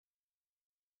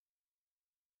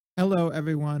Hello,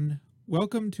 everyone.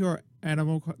 Welcome to the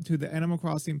Animal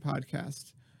Crossing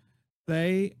podcast.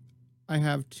 Today, I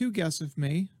have two guests with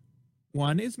me.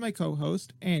 One is my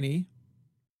co-host Annie,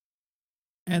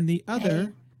 and the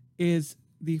other is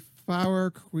the flower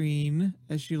queen,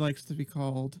 as she likes to be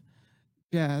called,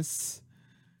 Jess.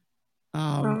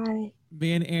 Hi.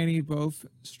 Me and Annie both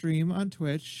stream on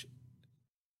Twitch.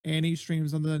 Annie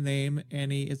streams under the name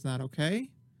Annie Is Not Okay,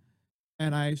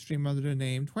 and I stream under the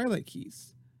name Twilight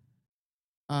Keys.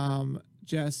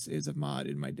 Jess is a mod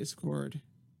in my Discord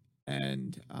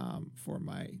and for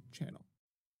my channel.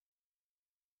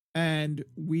 And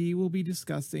we will be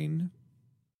discussing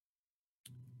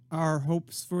our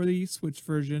hopes for the Switch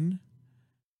version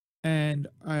and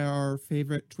our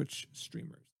favorite Twitch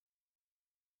streamers.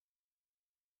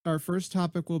 Our first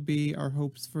topic will be our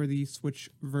hopes for the Switch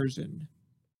version.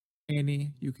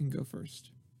 Annie, you can go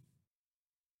first.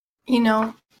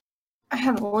 I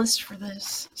have a list for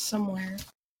this somewhere,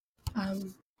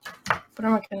 but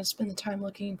I'm not going to spend the time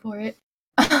looking for it.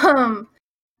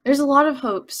 There's a lot of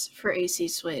hopes for AC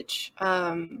Switch.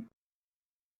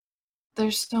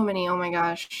 There's so many, oh my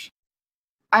gosh.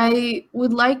 I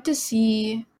would like to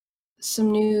see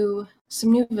some new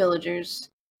villagers.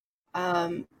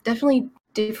 Definitely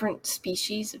different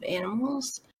species of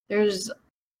animals. There's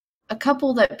a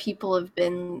couple that people have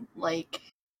been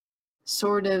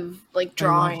sort of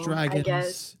drawing, I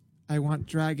guess. I want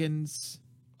dragons.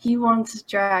 He wants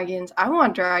dragons. I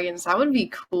want dragons. That would be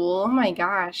cool. Oh my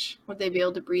gosh. Would they be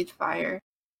able to breathe fire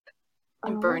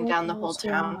and burn down the whole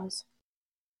town?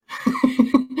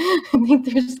 I think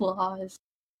there's laws.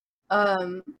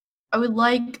 I would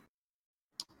like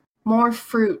more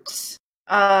fruits.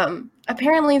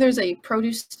 Apparently there's a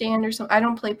produce stand or something. I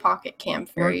don't play Pocket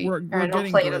Camp I don't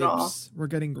play it at all. We're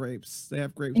getting grapes. They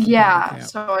have grapes. Yeah,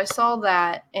 so I saw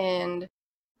that, and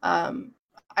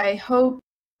I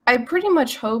pretty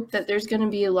much hope that there's going to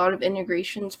be a lot of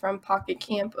integrations from Pocket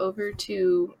Camp over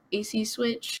to AC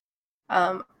Switch.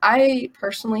 I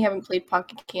personally haven't played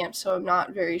Pocket Camp, so I'm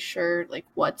not very sure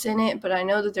what's in it, but I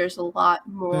know that there's a lot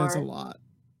more. There's a lot.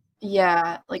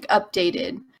 Yeah,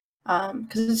 updated.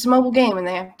 Because it's a mobile game and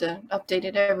they have to update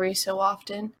it every so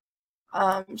often.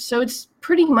 So it's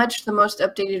pretty much the most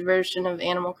updated version of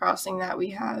Animal Crossing that we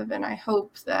have, and I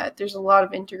hope that there's a lot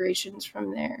of integrations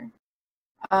from there.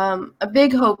 A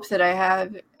big hope that I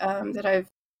have, that I've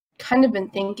kind of been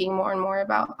thinking more and more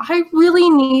about, I really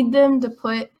need them to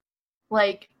put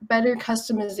better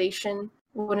customization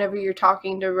whenever you're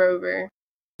talking to Rover.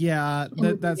 Yeah,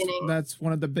 that's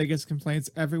one of the biggest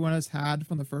complaints everyone has had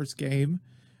from the first game.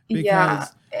 Because yeah,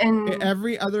 and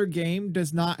every other game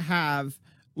does not have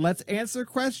let's answer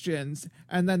questions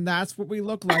and then that's what we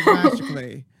look like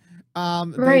magically.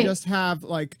 Right. They just have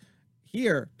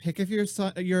here, pick if your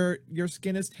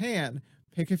skin is tan,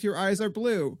 pick if your eyes are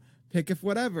blue, pick if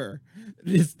whatever.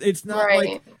 It's not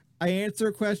like I answer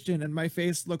a question and my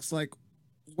face looks like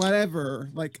whatever.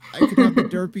 I could have the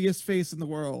derpiest face in the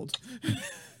world.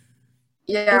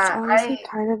 Yeah, it's honestly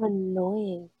kind of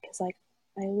annoying because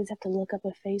I always have to look up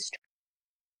a face.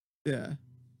 Yeah.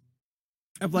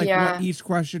 Of what each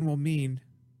question will mean.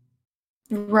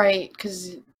 Right,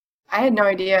 because I had no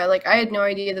idea. I had no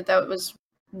idea that was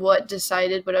what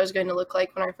decided what I was going to look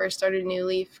like when I first started New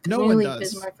Leaf. Because New Leaf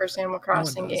is my first Animal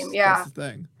Crossing game. Yeah. That's the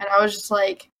thing. And I was just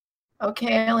like,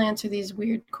 okay, I'll answer these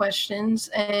weird questions.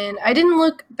 And I didn't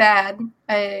look bad.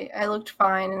 I looked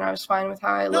fine, and I was fine with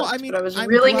how I looked. But I was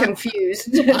really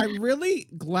confused. I'm really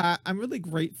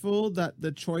grateful that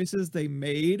the choices they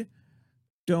made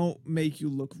don't make you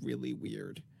look really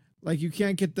weird. You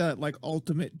can't get that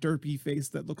ultimate derpy face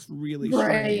that looks really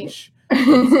strange.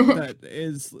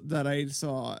 that I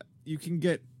saw. You can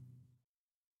get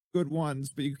good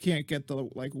ones, but you can't get the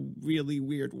really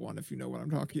weird one, if you know what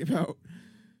I'm talking about.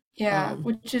 Yeah,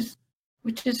 which is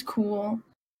cool.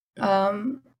 Yeah.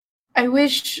 I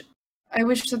wish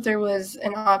that there was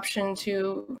an option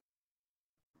to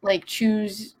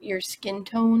choose your skin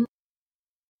tone.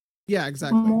 Yeah,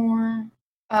 exactly. More.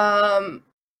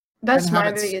 That's and my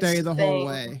have it biggest stay the thing. whole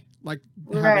way.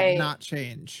 Have it not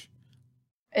change.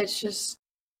 It's just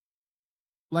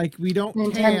we don't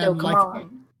Nintendo, come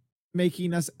on.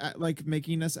 making us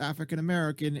African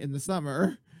American in the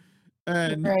summer,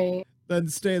 and then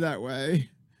stay that way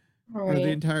for the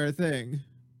entire thing.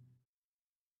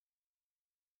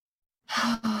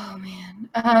 Oh man.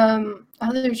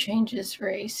 Other changes for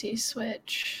AC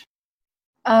Switch.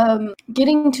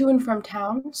 Getting to and from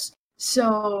towns.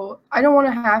 So I don't want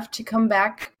to have to come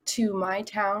back to my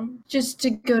town just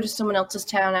to go to someone else's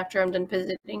town after I'm done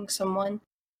visiting someone.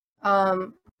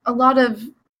 A lot of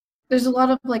there's a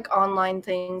lot of like online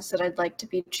things that I'd like to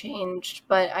be changed,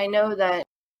 but I know that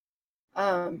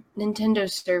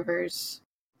Nintendo servers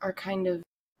are kind of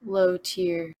low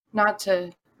tier. Not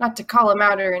to call them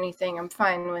out or anything. I'm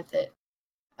fine with it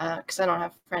because I don't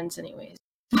have friends anyways.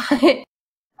 But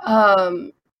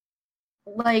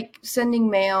like sending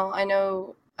mail, I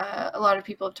know a lot of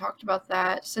people have talked about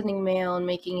that. Sending mail and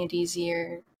making it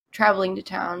easier. Traveling to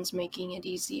towns, making it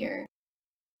easier.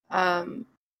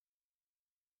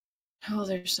 Oh,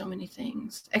 there's so many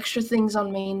things. Extra things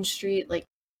on Main Street, like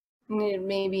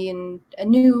maybe in a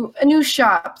new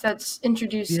shop that's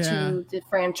introduced to the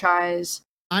franchise.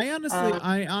 I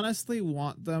honestly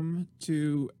want them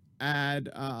to add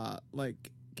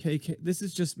like KK. This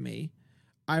is just me.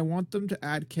 I want them to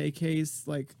add KK's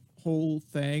like whole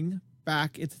thing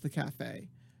back into the cafe.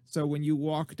 So when you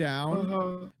walk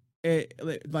down, it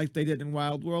like they did in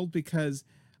Wild World, because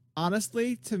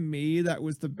honestly, to me, that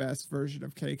was the best version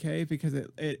of KK, because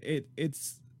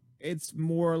it's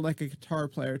more like a guitar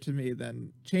player to me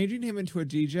than changing him into a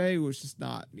DJ was just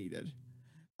not needed.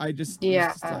 I just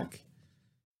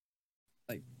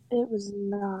it was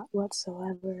not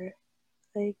whatsoever.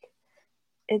 Like,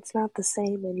 it's not the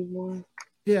same anymore.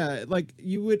 Yeah, like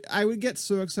I would get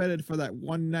so excited for that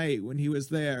one night when he was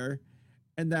there,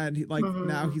 and then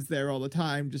now he's there all the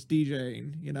time just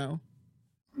DJing, you know?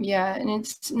 Yeah, and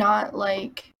it's not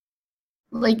like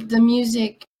the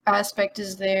music aspect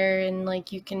is there, and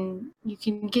like you can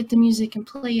get the music and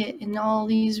play it in all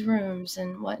these rooms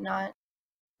and whatnot.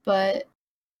 But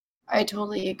I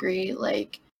totally agree.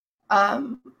 Like,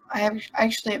 I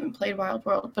actually haven't played Wild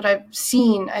World, but I've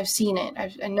seen it.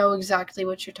 I know exactly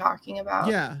what you're talking about.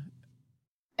 Yeah.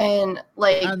 And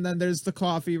then there's the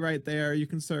coffee right there. You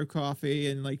can serve coffee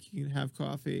and like you can have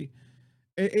coffee.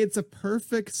 It's a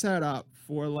perfect setup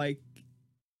for like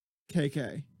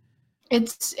KK.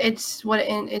 It's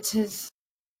his.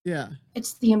 Yeah.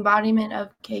 It's the embodiment of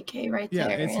KK right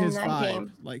there it's in his that vibe.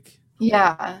 game. Like,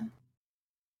 yeah,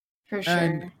 for sure.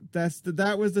 And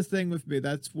that was the thing with me.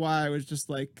 That's why I was just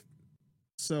like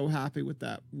so happy with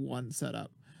that one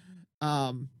setup.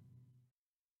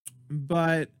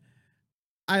 But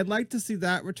I'd like to see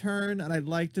that return, and I'd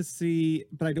like to see,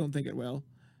 but I don't think it will.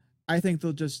 I think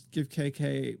they'll just give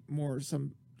KK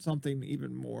something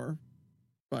even more,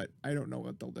 but I don't know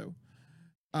what they'll do.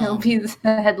 He'll be the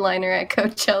headliner at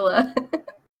Coachella.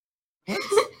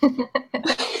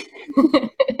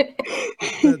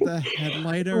 the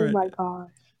headliner. Oh my gosh.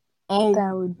 Oh,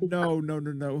 that would be no.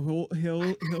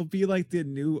 He'll be like the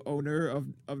new owner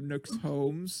of Nook's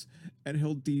Homes, and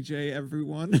he'll DJ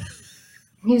everyone.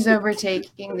 He's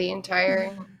overtaking the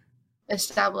entire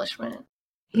establishment.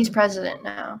 He's president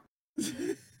now.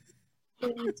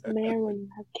 It's mayor when you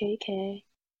have KK.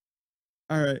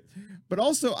 All right, but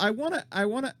also I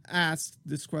wanna ask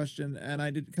this question, and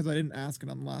I didn't ask it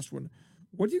on the last one.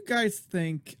 What do you guys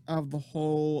think of the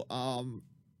whole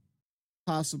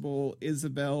possible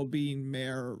Isabelle being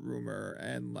mayor rumor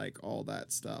and like all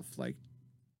that stuff? Like,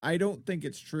 I don't think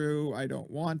it's true. I don't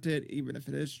want it, even if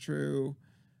it is true,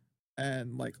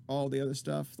 and like all the other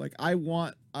stuff. Like, I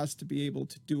want us to be able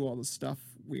to do all the stuff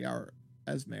we are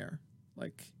as mayor.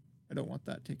 Like, I don't want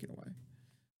that taken away.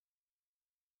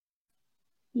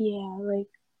 Yeah, like,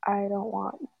 I don't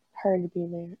want her to be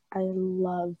mayor. I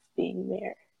love being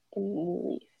mayor in New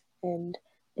Leaf, and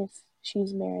if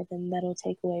she's mayor, then that'll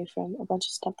take away from a bunch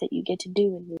of stuff that you get to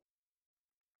do in New Leaf.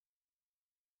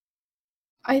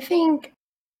 I think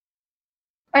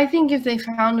if they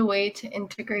found a way to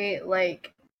integrate,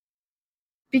 like,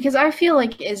 because I feel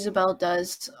like Isabelle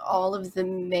does all of the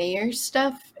mayor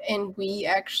stuff, and we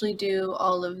actually do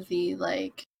all of the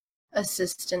like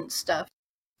assistant stuff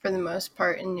for the most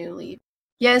part in New Leaf.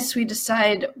 Yes, we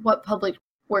decide what public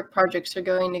work projects are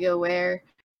going to go where.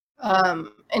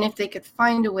 And if they could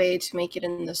find a way to make it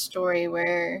in the story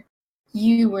where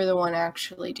you were the one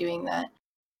actually doing that,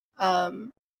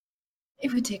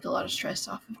 it would take a lot of stress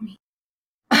off of me.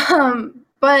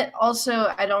 But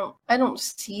also I don't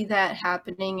see that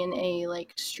happening in a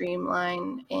like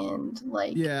streamline and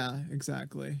like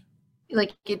exactly.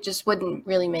 Like, it just wouldn't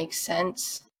really make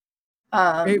sense.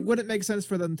 It wouldn't make sense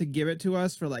for them to give it to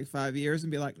us for like 5 years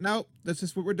and be like, nope, that's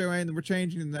just what we're doing. We're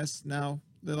changing this now.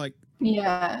 They're like,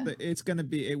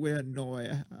 it would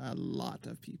annoy a lot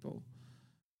of people.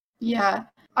 Yeah,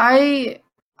 I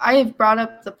have brought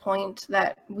up the point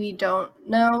that we don't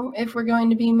know if we're going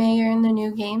to be mayor in the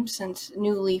new game, since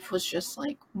New Leaf was just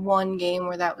like one game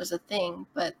where that was a thing.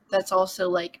 But that's also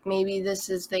like, maybe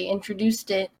they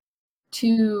introduced it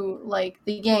to like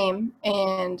the game,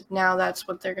 and now that's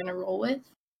what they're gonna roll with.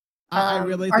 I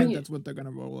really think that's what they're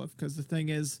gonna roll with, because the thing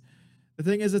is, The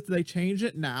thing is, if they change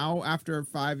it now after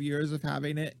 5 years of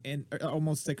having it, in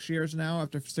almost 6 years now,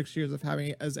 after 6 years of having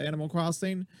it as Animal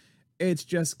Crossing, it's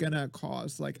just gonna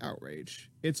cause like outrage.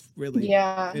 It's really,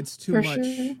 Yeah, it's too for much.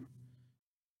 sure.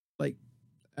 Like,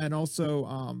 and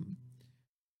also,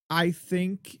 I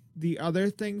think the other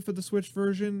thing for the Switch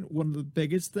version, one of the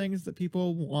biggest things that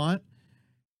people want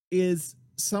is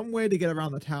some way to get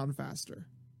around the town faster,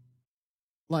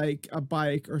 like a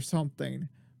bike or something,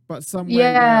 but some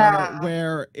way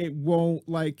where it won't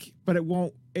like, but it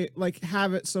won't it like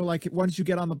have it so like once you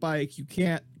get on the bike, you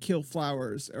can't kill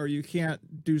flowers or you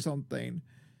can't do something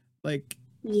like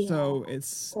so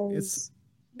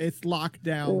it's locked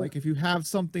down. Like if you have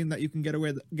something that you can get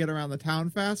around the town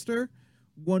faster,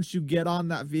 once you get on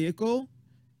that vehicle,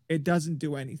 it doesn't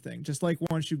do anything. Just like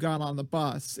once you got on the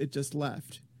bus, it just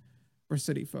left for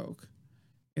city folk.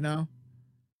 You know?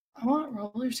 I want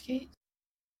roller skates.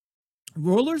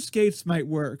 Roller skates might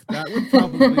work. That would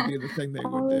probably be the thing they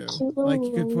would do. Like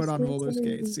you could put on roller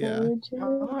skates, yeah. I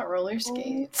want roller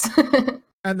skates.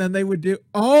 And then they would do.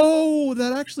 Oh,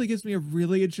 that actually gives me a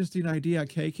really interesting idea.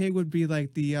 KK would be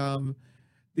like the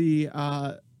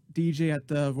DJ at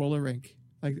the roller rink,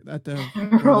 like at the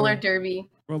roller derby.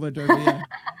 Roller derby. Yeah.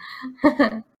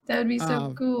 That would be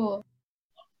so cool.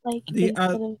 Like instead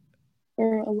of,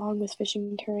 or along with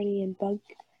fishing tourney and bug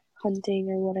hunting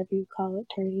or whatever you call it,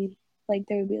 tourney. Like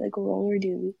there would be like a roller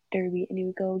derby, and you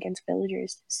would go against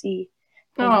villagers to see.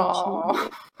 Oh,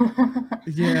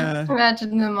 yeah!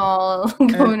 Imagine them all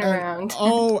going around.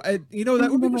 Oh, you know that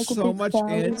would be like so much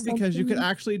in because you could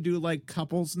actually do like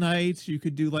couples nights. You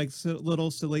could do like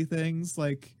little silly things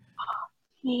like.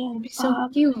 Man, it'd be so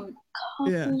cute.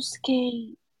 Couple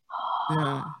skate.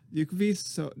 Yeah, you could be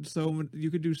so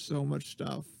you could do so much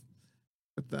stuff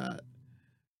with that,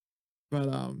 but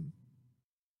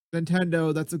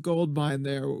Nintendo, that's a gold mine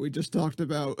there, what we just talked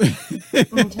about.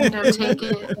 Nintendo,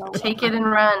 take it and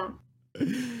run.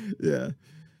 Yeah.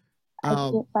 I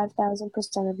get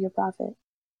 5,000% of your profit.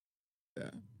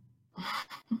 Yeah.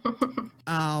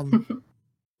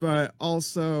 But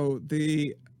also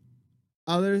the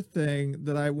other thing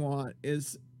that I want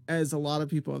is, as a lot of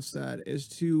people have said, is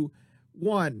to,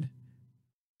 one,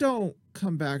 don't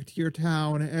come back to your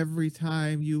town every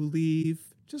time you leave.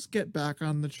 Just get back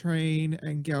on the train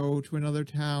and go to another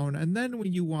town. And then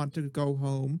when you want to go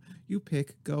home, you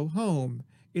pick go home.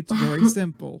 It's very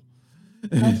simple.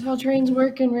 That's how trains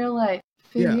work in real life.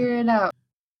 Figure it out.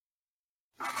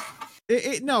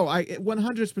 No,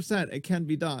 100% it can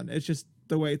be done. It's just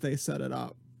the way they set it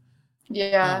up.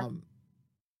 Yeah.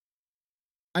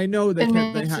 I know they could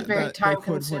put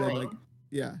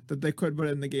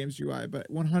it in the game's UI, but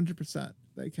 100%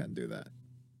 they can do that.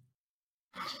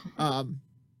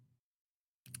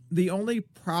 The only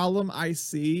problem I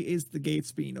see is the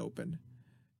gates being open,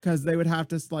 because they would have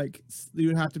to you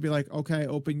would have to be like, okay,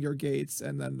 open your gates,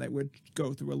 and then they would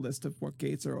go through a list of what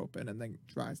gates are open and then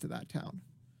drive to that town.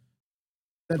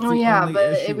 That's but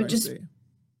it would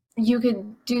you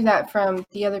could do that from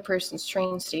the other person's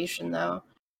train station though.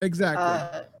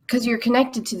 Exactly. Because you're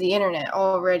connected to the internet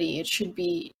already. It should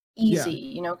be easy,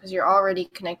 you know, because you're already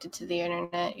connected to the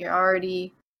internet. You're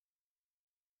already,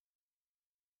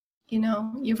 you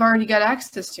know, you've already got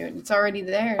access to it. It's already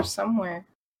there somewhere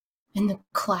in the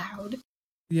cloud.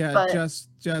 Yeah, but,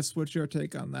 just what's your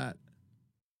take on that?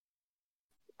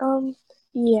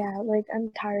 Yeah, like I'm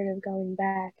tired of going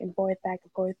back and forth,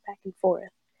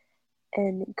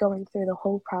 and going through the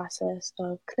whole process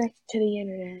of connecting to the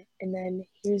internet, and then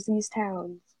here's these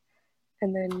towns,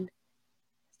 and then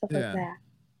stuff like that.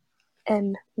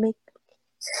 And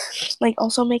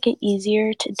also make it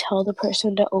easier to tell the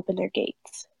person to open their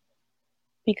gates.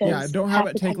 Because don't have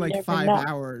it take like 5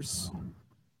 hours.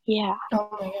 Yeah.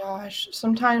 Oh my gosh.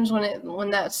 Sometimes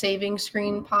when that saving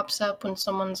screen pops up when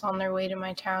someone's on their way to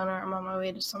my town or I'm on my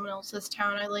way to someone else's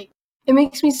town, it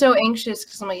makes me so anxious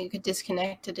because I'm like, you could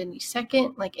disconnect at any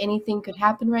second. Like anything could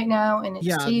happen right now, and it's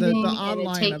saving and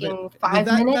it's taking 5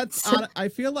 minutes. I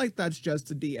feel like that's just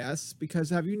a DS,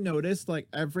 because have you noticed like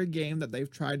every game that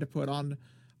they've tried to put on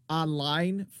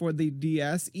online for the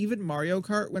DS, even Mario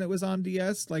Kart when it was on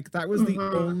DS, like that was the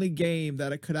only game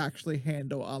that it could actually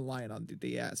handle online on the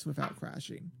DS without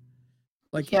crashing.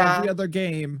 Like every other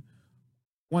game,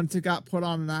 once it got put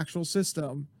on an actual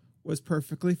system, was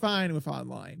perfectly fine with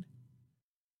online.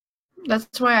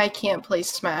 That's why I can't play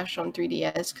Smash on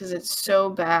 3DS, because it's so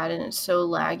bad and it's so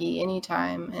laggy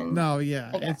anytime. And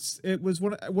it was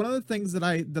one of the things that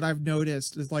I've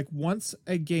noticed is like once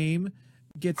a game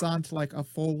gets onto like a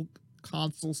full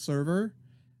console server,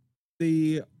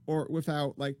 or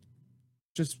without like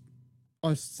just a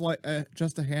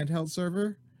handheld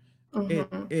server,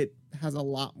 it has a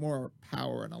lot more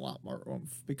power and a lot more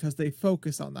oomph because they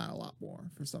focus on that a lot more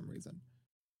for some reason.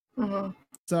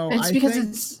 So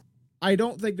I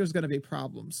don't think there's going to be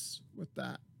problems with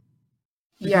that.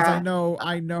 Because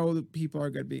I know that people are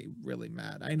going to be really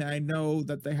mad. I know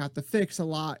that they have to fix a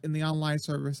lot in the online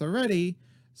service already,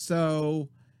 so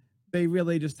they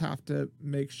really just have to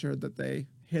make sure that they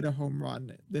hit a home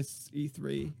run this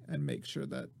E3 and make sure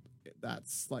that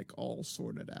that's like all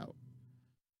sorted out.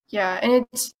 Yeah, and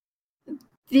it's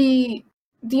the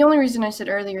only reason I said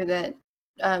earlier that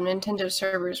Nintendo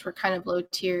servers were kind of low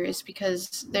tier is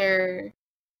because they're,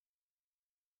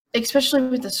 especially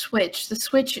with the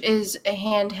Switch is a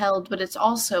handheld, but it's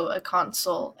also a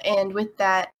console. And with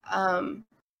that,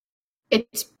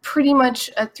 it's pretty much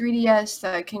a 3DS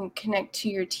that can connect to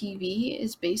your TV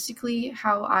is basically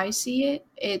how I see it.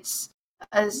 It's,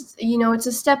 as you know, it's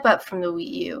a step up from the Wii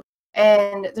U.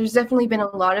 And there's definitely been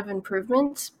a lot of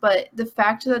improvements, but the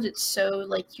fact that it's so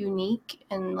like unique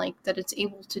and like that it's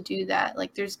able to do that,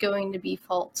 like there's going to be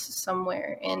faults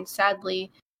somewhere. And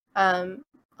sadly, a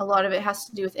lot of it has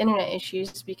to do with internet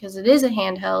issues because it is a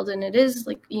handheld and it is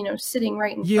like, you know, sitting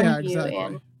right in front of you,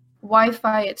 and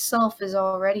Wi-Fi itself is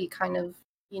already kind of,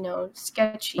 you know,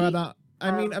 sketchy. But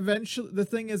I mean, eventually, the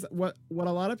thing is, what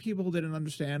a lot of people didn't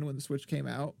understand when the Switch came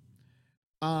out,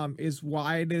 is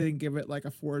why they didn't give it like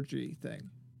a 4G thing.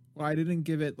 Why didn't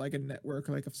give it like a network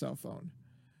like a cell phone?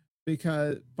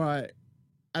 But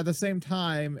at the same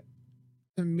time,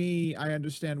 to me, I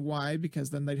understand why,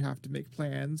 because then they'd have to make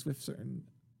plans with certain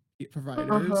providers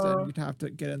and you'd have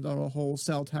to get into the whole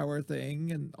cell tower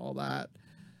thing and all that.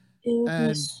 It would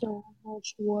be so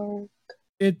much work.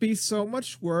 It'd be so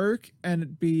much work and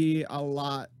it'd be a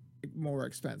lot more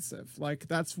expensive. Like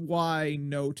that's why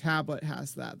no tablet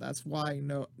has that. That's why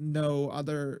no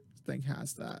other thing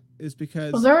has that, is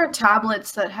because there are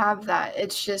tablets that have that.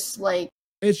 It's just like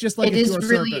it is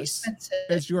really service. Expensive.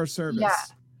 It's your service. Yeah.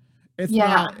 It's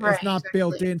not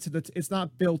built into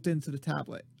the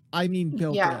tablet. I mean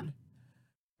built in.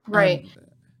 Right.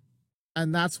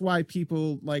 And that's why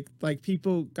people like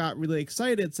people got really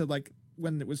excited. So like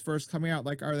when it was first coming out,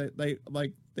 like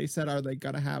they said, are they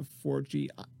gonna have 4G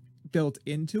built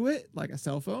into it like a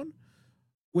cell phone?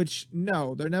 Which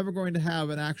no, they're never going to have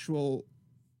an actual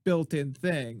built-in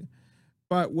thing.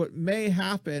 But what may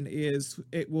happen is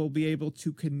it will be able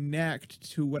to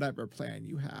connect to whatever plan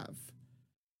you have.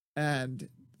 And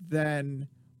then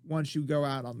once you go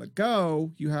out on the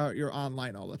go, you're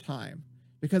online all the time.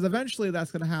 Because eventually that's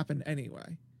going to happen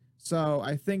anyway. So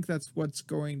I think that's what's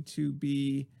going to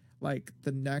be like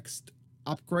the next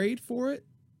upgrade for it.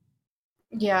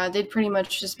 Yeah, they'd pretty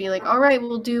much just be like, all right,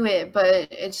 we'll do it, but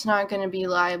it's not going to be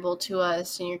liable to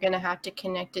us, and you're going to have to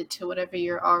connect it to whatever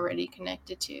you're already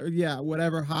connected to. Yeah,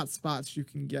 whatever hotspots you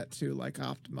can get to, like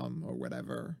Optimum or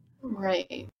whatever.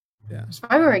 Right. Yeah. If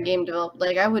I were a game developer,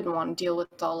 like I wouldn't want to deal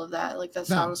with all of that. Like that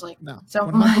sounds like so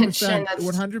 100%, much. And that's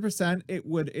 100%. It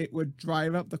would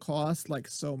drive up the cost like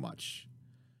so much.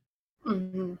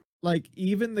 Mm-hmm. Like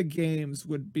even the games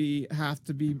would have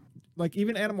to be like,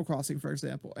 even Animal Crossing, for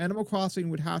example. Animal Crossing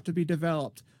would have to be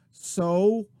developed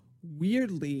so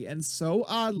weirdly and so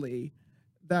oddly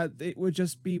that it would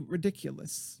just be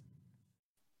ridiculous.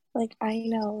 Like I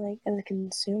know, like as a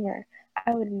consumer,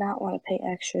 I would not want to pay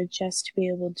extra just to be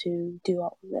able to do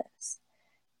all of this.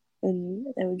 And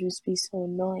that would just be so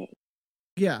annoying.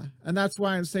 Yeah, and that's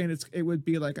why I'm saying it would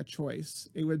be like a choice.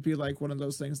 It would be like one of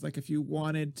those things, like if you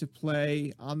wanted to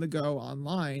play on the go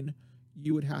online,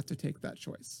 you would have to take that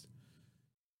choice.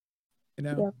 You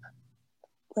know? Yep.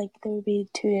 Like there would be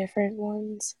two different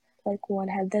ones. Like one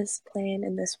had this plan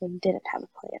and this one didn't have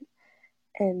a plan.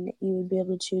 And you would be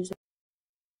able to choose.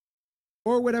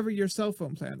 Or whatever your cell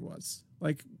phone plan was.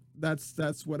 Like that's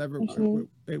whatever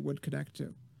it would connect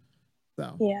to.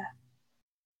 So yeah.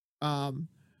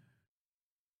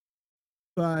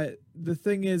 But the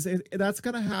thing is, that's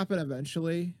gonna happen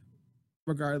eventually,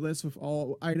 regardless with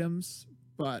all items.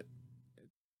 But it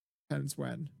depends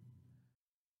when.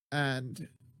 And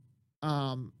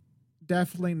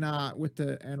definitely not with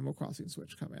the Animal Crossing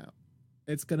Switch coming out.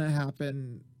 It's gonna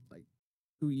happen like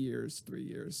 2 years, 3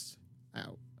 years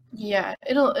out. Yeah,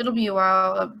 it'll be a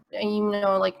while. You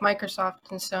know, like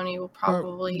Microsoft and Sony will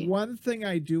probably. But one thing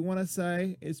I do want to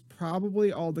say is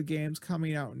probably all the games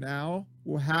coming out now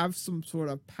will have some sort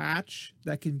of patch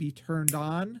that can be turned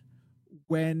on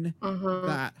when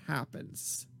that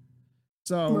happens.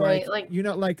 So like you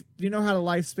know how the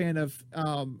lifespan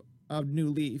of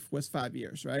New Leaf was 5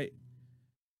 years, right?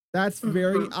 That's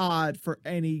very odd for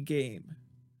any game.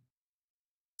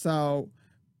 So,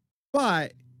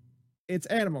 but it's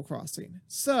Animal Crossing,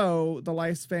 so the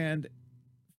lifespan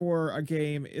for a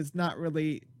game is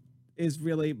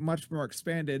really much more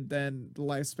expanded than the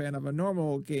lifespan of a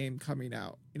normal game coming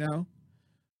out, you know?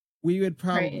 We would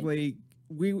probably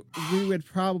we would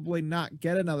probably not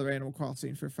get another Animal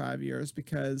Crossing for 5 years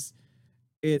because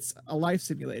it's a life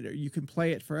simulator. You can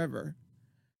play it forever.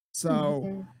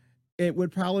 So it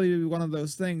would probably be one of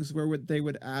those things where they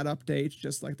would add updates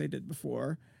just like they did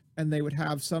before, and they would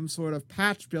have some sort of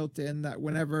patch built in that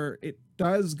whenever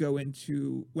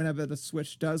the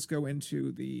Switch does go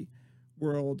into the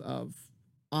world of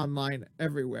online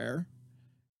everywhere,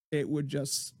 it would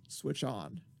just switch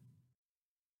on.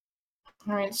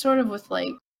 All right, sort of with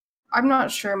like, I'm not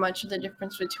sure much of the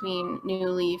difference between New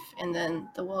Leaf and then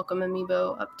the Welcome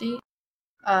Amiibo update.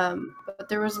 But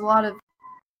there was a lot of,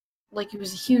 like, it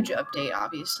was a huge update,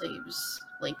 obviously. It was,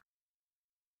 like,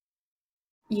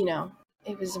 you know,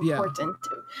 it was important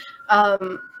too.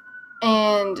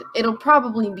 And it'll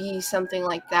probably be something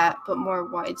like that, but more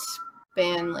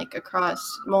widespan, like,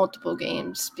 across multiple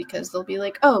games, because they'll be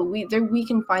like, oh, we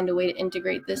can find a way to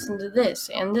integrate this into this,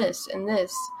 and this, and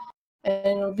this.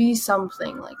 And it'll be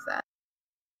something like that.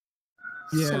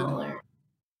 Yeah. Similar.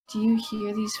 Do you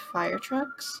hear these fire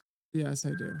trucks? Yes,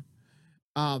 I do.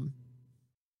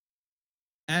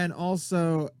 And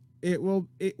also it will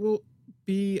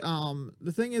be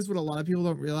the thing is, what a lot of people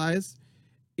don't realize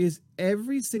is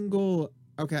every single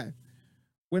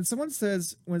when someone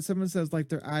says like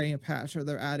they're adding a patch or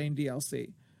they're adding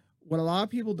DLC, what a lot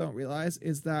of people don't realize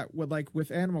is that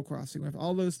with Animal Crossing, with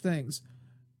all those things,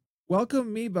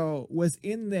 Welcome Amiibo was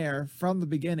in there from the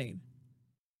beginning.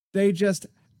 They just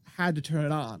had to turn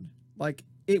it on. Like,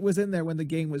 it was in there when the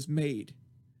game was made.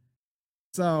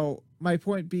 So my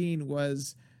point being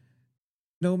was,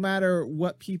 no matter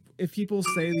what if people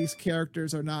say these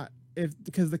characters are not,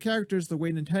 because the characters, the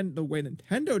way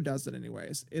Nintendo does it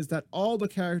anyways, is that all the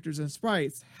characters and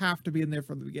sprites have to be in there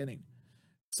from the beginning.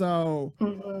 So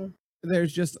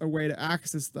there's just a way to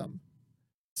access them.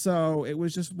 So it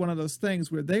was just one of those things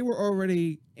where they were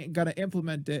already going to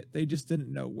implement it. They just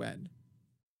didn't know when.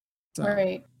 So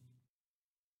right.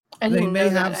 They may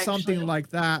have something like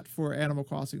that for Animal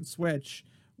Crossing Switch,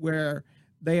 where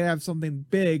they have something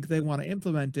big they want to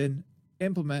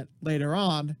implement later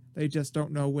on. They just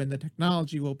don't know when the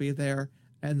technology will be there,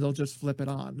 and they'll just flip it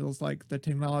on. It's like the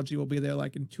technology will be there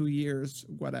like in 2 years,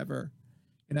 whatever,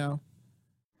 you know?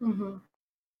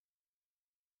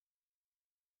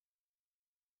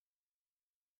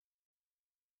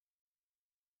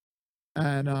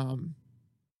 And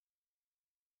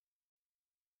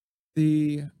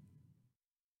the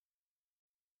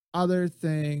other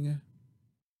thing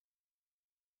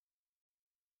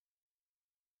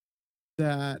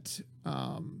that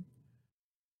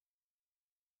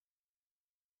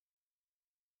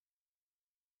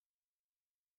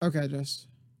okay, just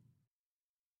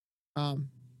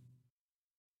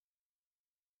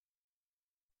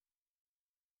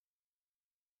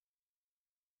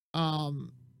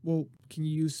well, can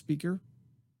you use speaker?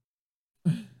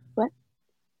 What?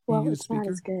 Well, it's not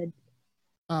as good.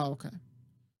 Oh, okay.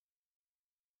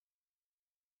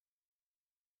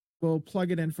 We'll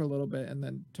plug it in for a little bit and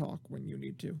then talk when you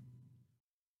need to.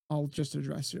 I'll just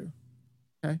address you.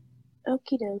 Okay?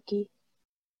 Okie dokie.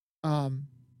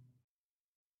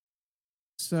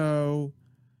 So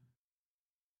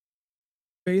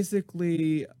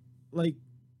basically, like,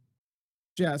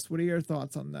 Jess, what are your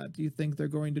thoughts on that? Do you think they're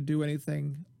going to do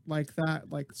anything like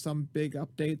that, like some big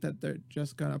update that they're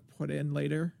just gonna put in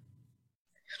later?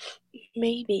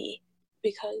 Maybe,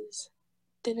 because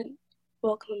didn't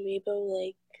Welcome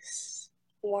Amiibo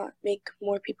make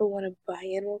more people want to buy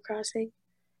Animal Crossing,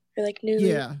 or like New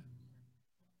Leaf?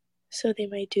 So they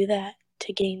might do that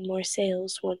to gain more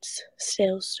sales once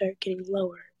sales start getting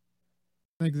lower.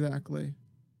 Exactly.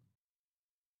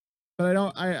 But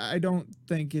I don't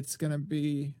think it's gonna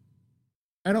be.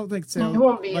 I don't think sales. It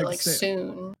won't be like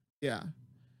soon. Yeah,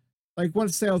 like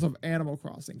once sales of Animal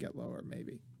Crossing get lower,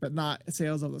 maybe, but not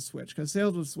sales of the Switch, because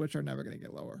sales of the Switch are never gonna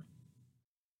get lower.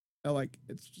 Like,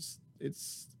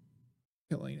 it's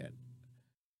killing it.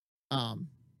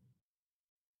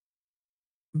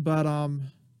 But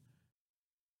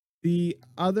the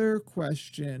other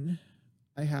question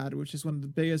I had, which is one of the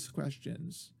biggest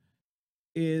questions,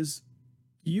 is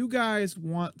you guys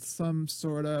want some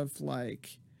sort of,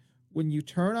 like, when you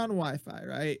turn on Wi-Fi,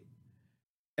 right?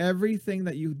 Everything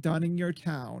that you've done in your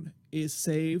town is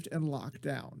saved and locked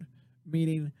down,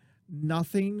 meaning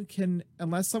nothing can,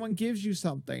 unless someone gives you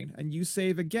something and you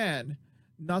save again,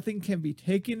 nothing can be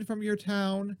taken from your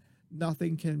town,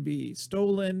 nothing can be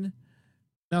stolen,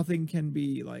 nothing can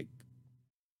be, like,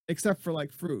 except for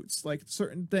like fruits, like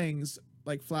certain things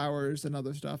like flowers and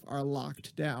other stuff are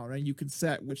locked down, and you can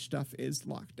set which stuff is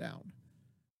locked down.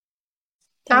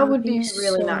 That would be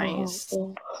really so nice.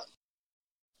 helpful.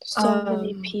 So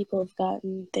many people have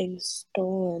gotten things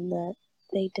stolen that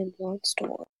they didn't want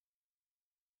stolen.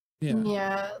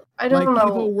 Yeah, I don't know. Like,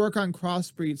 people work on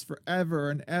crossbreeds forever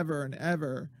and ever and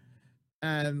ever,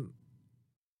 and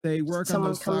they work on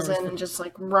those flowers. Someone comes in and just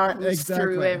like runs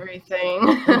through everything.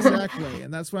 Exactly,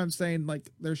 and that's why I'm saying, like,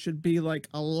 there should be like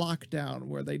a lockdown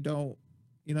where they don't,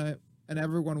 you know, and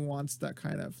everyone wants that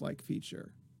kind of like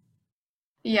feature.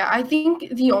 Yeah, I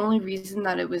think the only reason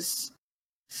that it was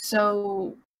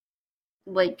so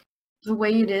like the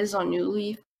way it is on New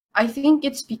Leaf, I think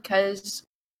it's because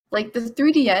like the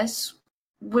 3DS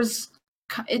was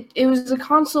it was a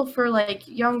console for like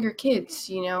younger kids,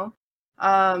 you know.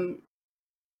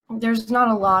 There's not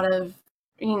a lot of,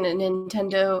 you know,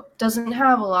 Nintendo doesn't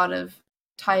have a lot of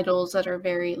titles that are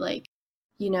very like,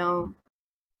 you know,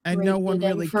 and no one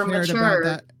really cared about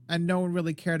that. And no one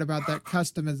really cared about that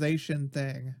customization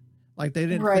thing. Like, they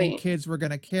didn't think kids were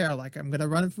gonna care. Like, I'm gonna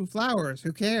run through flowers.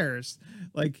 Who cares?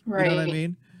 Like, you know what I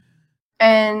mean?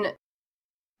 And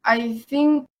I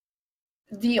think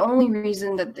the only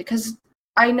reason that, because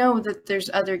I know that there's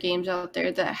other games out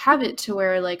there that have it to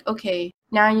where, like, okay,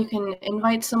 now you can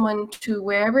invite someone to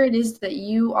wherever it is that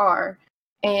you are,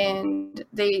 and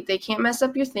they can't mess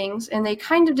up your things. And they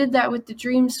kind of did that with the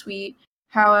Dream Suite.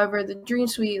 However, the Dream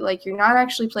Suite, like, you're not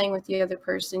actually playing with the other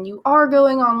person. You are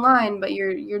going online, but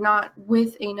you're not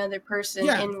with another person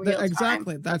in real time.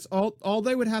 Exactly. That's all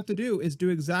they would have to do is do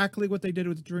exactly what they did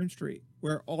with the Dream Suite,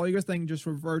 where all your thing just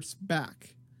reverts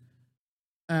back.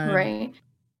 And,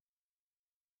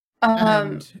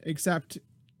 and except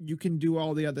you can do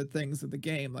all the other things of the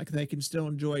game. Like, they can still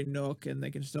enjoy Nook, and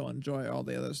they can still enjoy all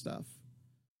the other stuff.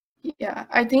 Yeah,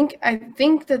 I think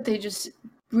that they just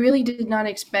really did not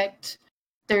expect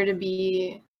there to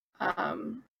be,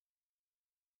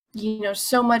 you know,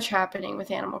 so much happening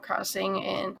with Animal Crossing.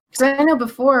 And because I know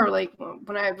before, like,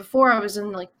 before I was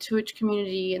in like Twitch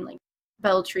community and like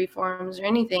Belltree forums or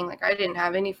anything, like, I didn't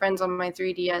have any friends on my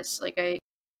 3DS. Like, I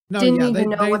didn't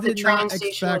even know what the train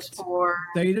station was for.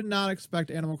 They did not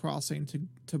expect Animal Crossing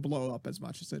to blow up as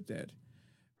much as it did,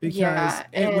 because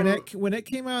when it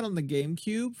came out on the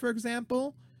GameCube, for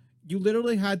example, you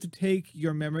literally had to take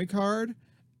your memory card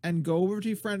and go over to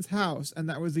your friend's house, and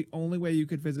that was the only way you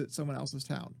could visit someone else's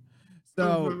town.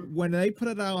 So when they put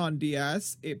it out on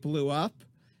DS, it blew up,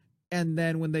 and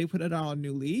then when they put it out on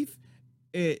New Leaf,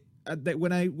 when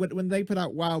they put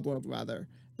out Wild World, rather,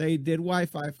 they did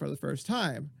Wi-Fi for the first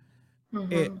time.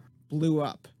 It blew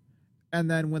up,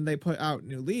 and then when they put out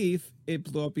New Leaf, it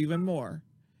blew up even more,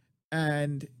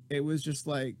 and it was just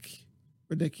like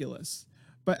ridiculous.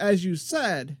 But as you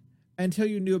said, until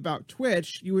you knew about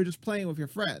Twitch, you were just playing with your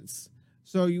friends.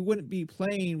 So you wouldn't be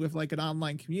playing with like an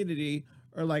online community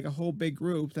or like a whole big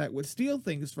group that would steal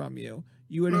things from you.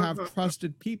 You would have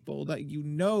trusted people that you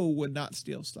know would not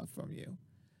steal stuff from you.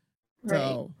 Right.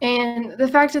 So, and the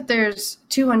fact that there's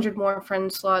 200 more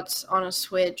friend slots on a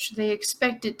Switch, they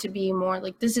expect it to be more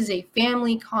like, this is a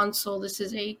family console. This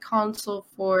is a console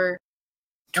for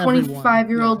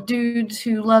 25-year-old dudes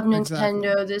who love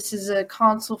Nintendo. Exactly. This is a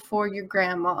console for your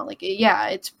grandma. Like, yeah,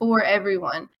 it's for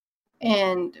everyone.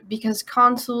 And because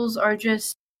consoles are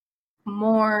just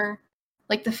more,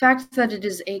 like, the fact that it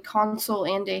is a console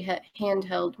and a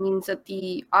handheld means that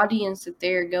the audience that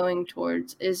they're going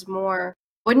towards is more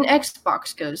what an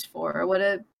Xbox goes for, or what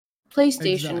a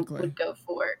PlayStation would go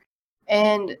for.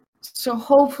 And so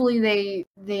hopefully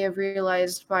they have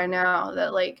realized by now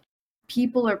that, like,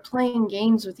 people are playing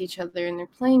games with each other, and they're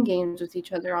playing games with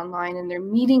each other online, and they're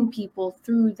meeting people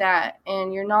through that,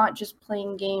 and you're not just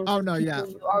playing games with people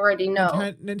you already know.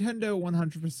 Nintendo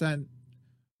 100%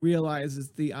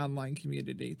 realizes the online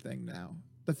community thing now.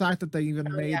 The fact that they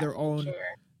even made their own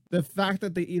the fact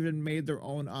that they even made their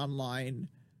own online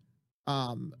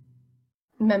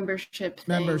membership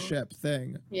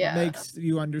thing makes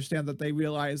you understand that they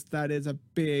realize that is a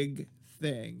big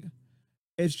thing.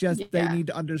 It's just they need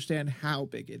to understand how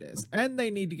big it is, and they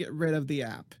need to get rid of the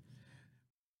app.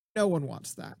 No one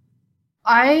wants that.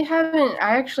 I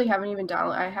actually haven't even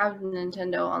downloaded. I have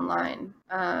Nintendo Online,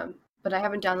 but I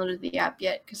haven't downloaded the app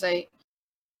yet because I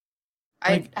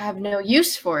have no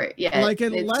use for it yet. Like,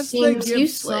 unless they give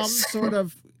some sort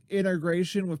of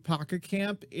integration with Pocket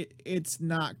Camp, it's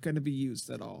not going to be used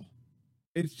at all.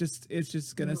 It's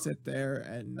just going to sit there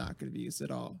and not going to be used at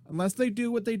all, unless they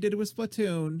do what they did with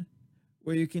Splatoon,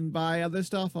 where you can buy other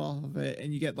stuff off of it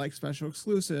and you get like special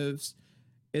exclusives.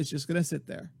 It's just gonna sit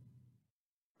there.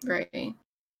 Right.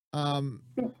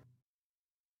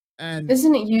 And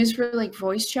isn't it used for like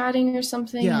voice chatting or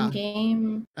something Yeah. in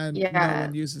game? and no Yeah.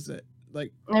 one uses it.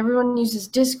 Like, Everyone uses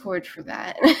Discord for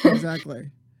that. exactly.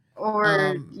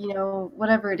 Or,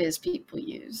 whatever it is people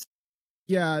use.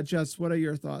 Yeah, Jess, what are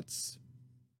your thoughts?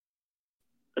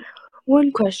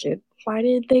 One question. Why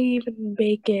did they even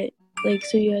make it like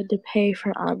so you had to pay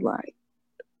for online?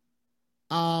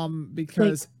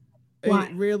 Because why?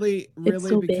 it really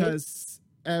so because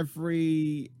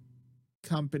every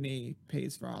company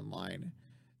pays for online.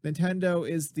 Nintendo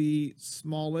is the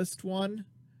smallest one,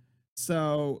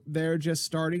 so they're just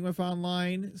starting with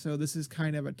online, so this is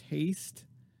kind of a taste.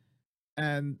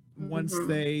 And once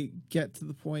they get to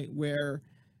the point where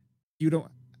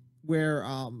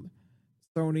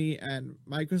Sony and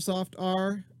Microsoft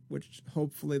are, which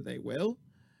hopefully they will,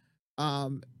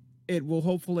 it will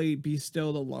hopefully be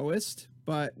still the lowest,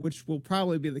 but which will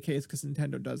probably be the case because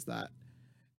Nintendo does that.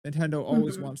 Nintendo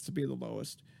always wants to be the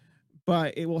lowest,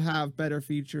 but it will have better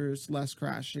features, less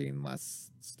crashing, less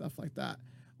stuff like that.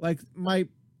 Like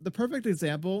the perfect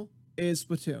example is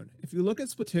Splatoon. If you look at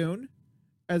Splatoon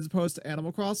as opposed to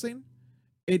Animal Crossing,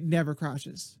 it never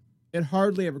crashes. It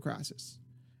hardly ever crashes.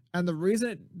 And the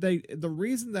reason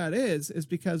that is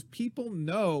because people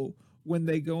know when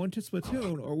they go into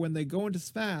Splatoon or when they go into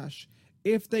Smash,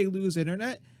 if they lose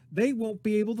internet, they won't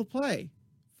be able to play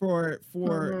for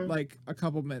like a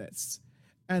couple minutes,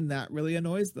 and that really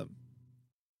annoys them.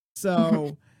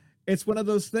 So it's one of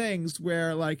those things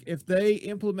where, like, if they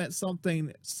implement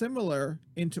something similar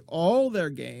into all their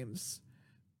games,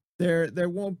 there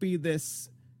won't be this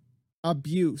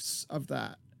abuse of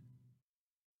that.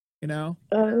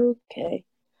 Okay.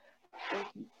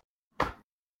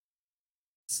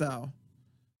 So,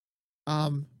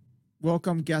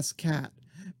 welcome guest Cat.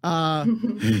 Hi,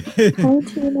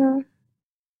 Tina.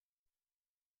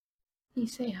 You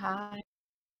say hi.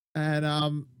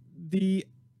 And the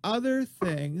other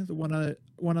thing, the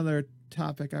one other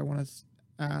topic I want to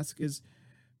ask is,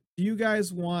 do you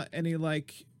guys want any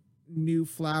like new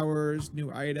flowers, new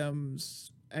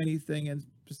items, anything in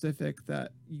specific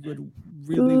that you would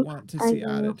really want to see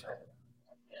added?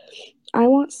 I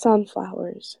want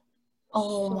sunflowers.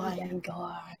 Oh my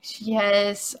gosh.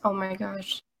 Yes. Oh my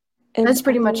gosh. And that's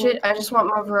pretty much it. I just want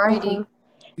more variety.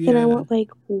 Yeah. And I want like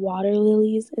water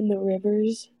lilies in the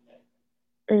rivers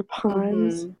or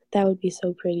ponds. That would be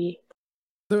so pretty.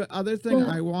 The other thing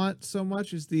I want so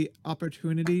much is the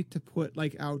opportunity to put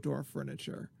like outdoor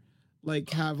furniture. Like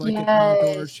have like an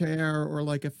outdoor chair or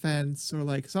like a fence or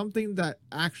like something that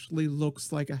actually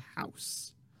looks like a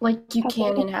house. Like you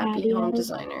can in Happy Home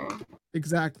Designer.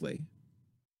 Exactly.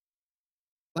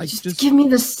 Like just give me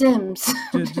the Sims.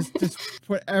 just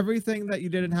put everything that you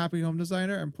did in Happy Home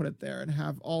Designer and put it there, and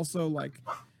have also like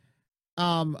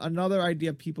another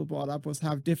idea people brought up was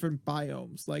have different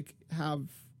biomes, I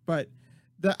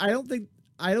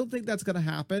don't think that's gonna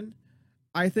happen.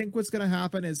 I think what's gonna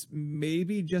happen is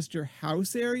maybe just your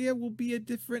house area will be a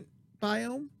different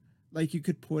biome. Like you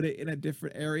could put it in a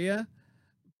different area,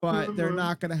 but they're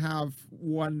not gonna have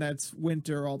one that's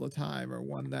winter all the time or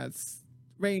one that's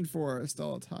rainforest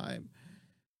all the time.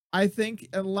 I think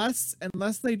unless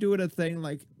they do it a thing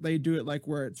like they do it like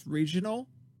where it's regional,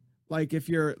 like if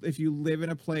you live in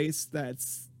a place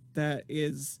that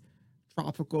is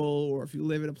tropical, or if you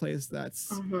live in a place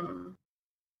that's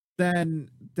then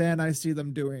I see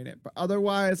them doing it, but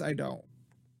otherwise I don't.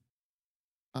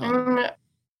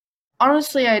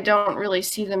 Honestly, I don't really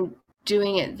see them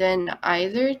doing it then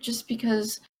either, just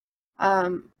because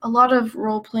a lot of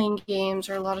role-playing games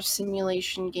or a lot of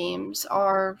simulation games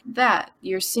are that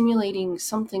you're simulating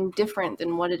something different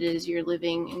than what it is you're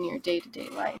living in your day-to-day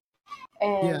life.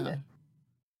 And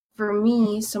for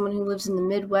me, someone who lives in the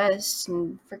Midwest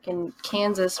and freaking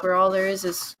Kansas, where all there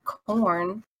is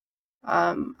corn,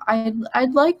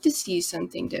 I'd like to see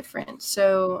something different.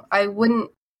 So I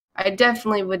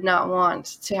definitely would not want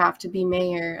to have to be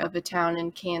mayor of a town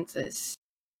in Kansas.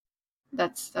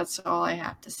 That's all I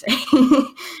have to say.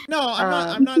 No,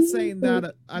 I'm not saying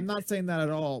that. I'm not saying that at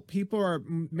all. People are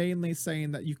mainly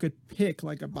saying that you could pick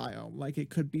like a biome, like it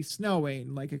could be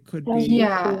snowing, like it could be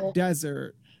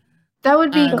desert. That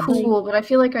would be cool, but I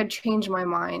feel like I'd change my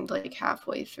mind like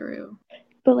halfway through.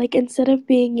 But like instead of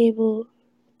being able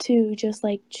to just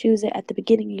like choose it at the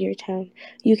beginning of your town,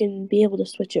 you can be able to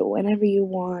switch it whenever you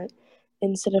want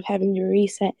instead of having to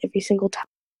reset every single time.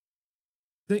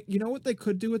 You know what they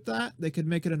could do with that? They could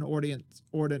make it an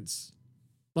ordinance.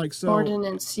 Like so.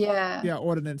 Ordinance, yeah. Yeah,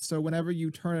 ordinance. So whenever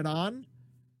you turn it on,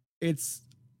 it's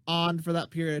on for that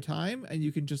period of time, and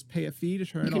you can just pay a fee to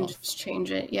turn it off. You can just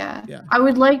change it, yeah. Yeah. I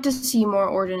would like to see more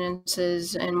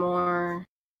ordinances and more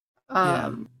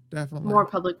definitely. More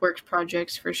public works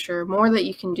projects for sure. More that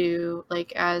you can do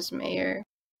like as mayor,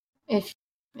 if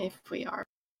we are.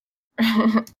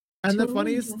 And the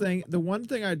funniest thing, the one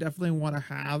thing I definitely want to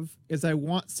have is I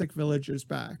want sick villagers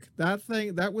back.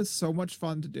 That was so much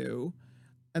fun to do.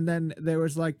 And then there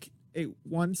was like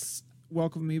once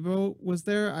Welcome Amiibo was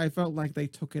there, I felt like they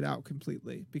took it out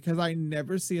completely because I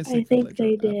never see a sick villager. I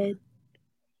think they did.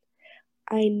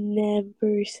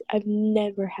 I've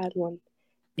never had one.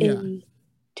 In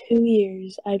 2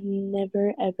 years, I've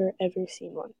never, ever, ever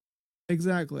seen one.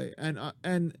 Exactly.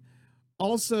 And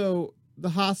also the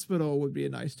hospital would be a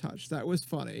nice touch. That was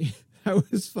funny.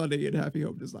 That was funny in Happy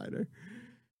Home Designer.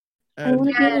 And I want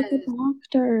to be like a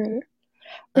doctor.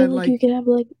 Or like you could have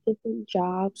like different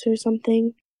jobs or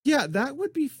something. Yeah, that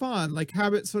would be fun. Like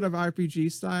have it sort of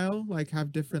RPG style, like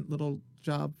have different little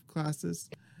job classes.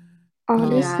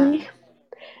 Honestly,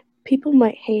 people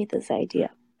might hate this idea,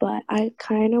 but I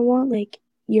kind of want like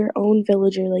your own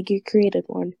villager, like your created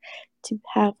one, to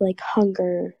have like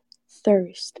hunger,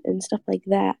 thirst, and stuff like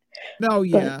that. No,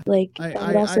 yeah. But, like that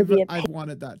would also be I've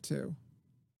wanted that too.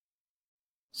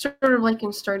 Sort of like in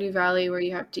Stardew Valley where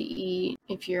you have to eat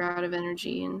if you're out of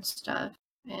energy and stuff.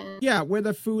 And yeah, where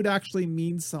the food actually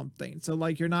means something. So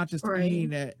like you're not just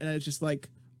eating it and it's just like,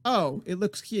 oh, it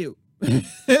looks cute.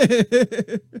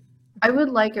 I would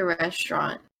like a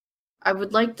restaurant. I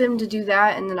would like them to do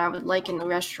that, and then I would like in the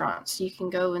restaurant so you can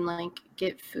go and like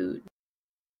get food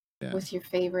with your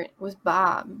favorite, with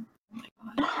Bob. Oh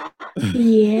my God.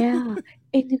 Yeah,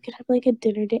 and you could have like a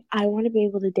dinner date. I want to be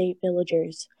able to date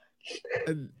villagers.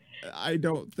 I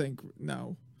don't think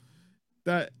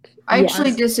that I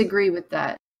actually disagree with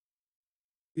that.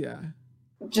 Yeah,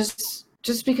 just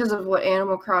because of what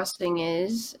Animal Crossing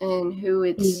is and who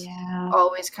it's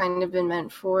always kind of been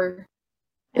meant for.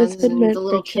 It's been meant the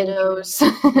little kiddos.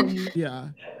 Yeah,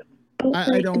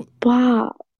 I don't.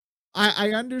 Bob.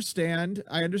 I understand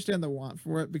the want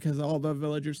for it because all the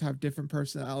villagers have different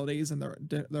personalities and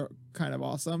they're kind of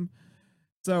awesome.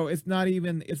 So it's not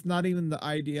even the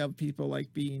idea of people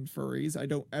like being furries. I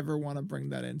don't ever want to bring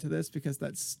that into this because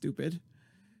that's stupid.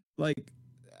 Like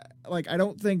I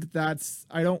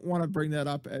don't want to bring that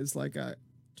up as like a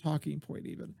talking point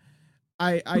even.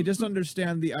 I just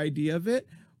understand the idea of it.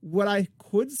 What I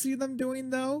could see them doing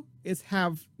though is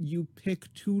have you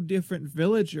pick 2 different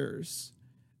villagers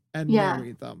and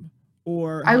marry them.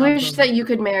 Or I wish that you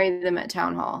could marry them at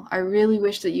Town Hall. I really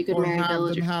wish that you could marry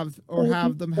villagers.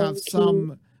 Have them have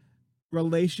some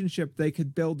relationship they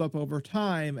could build up over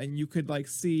time and you could like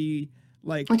see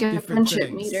like a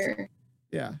friendship meter.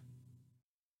 Yeah.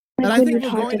 And I think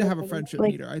we're going to have a friendship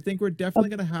meter. I think we're definitely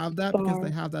going to have that because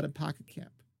they have that in Pocket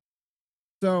Camp.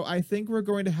 So I think we're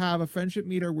going to have a friendship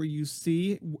meter where you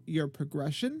see your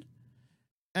progression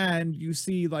and you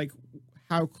see like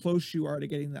how close you are to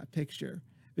getting that picture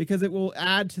because it will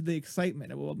add to the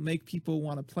excitement. It will make people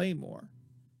want to play more.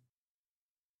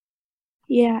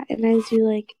 Yeah, and as you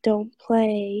like don't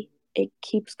play, it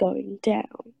keeps going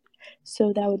down.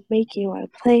 So that would make you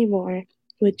want to play more,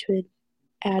 which would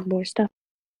add more stuff.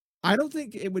 I don't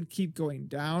think it would keep going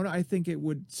down. I think it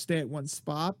would stay at one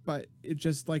spot, but it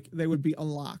just like there would be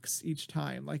unlocks each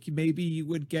time. Like maybe you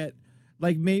would get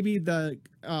like maybe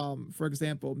for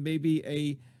example, maybe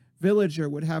a villager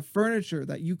would have furniture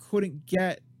that you couldn't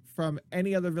get from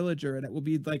any other villager and it will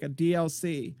be like a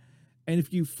DLC. And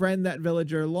if you friend that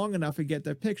villager long enough and get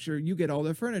their picture, you get all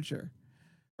their furniture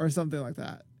or something like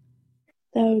that.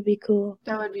 That would be cool.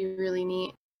 That would be really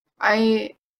neat.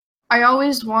 I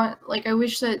always want, like, I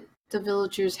wish that the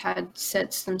villagers had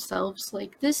sets themselves.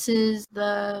 Like, this is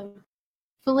the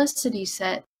Felicity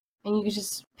set. And you could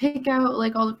just pick out,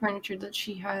 like, all the furniture that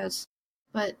she has.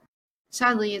 But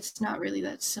sadly, it's not really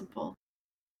that simple.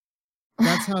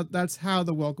 That's how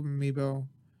the Welcome Amiibo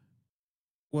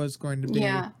was going to be.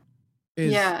 Yeah.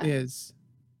 Is.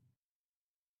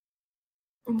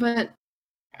 But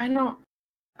I don't,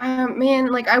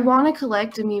 man, like I want to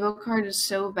collect amiibo cards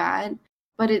so bad,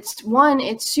 but it's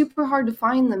super hard to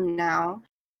find them now,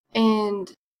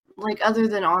 and like other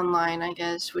than online, I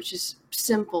guess, which is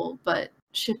simple, but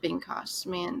shipping costs,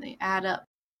 man, they add up.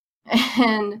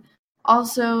 And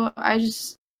also, I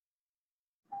just,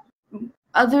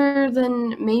 other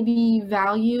than maybe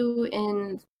value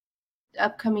in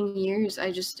upcoming years,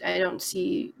 I don't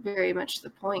see very much the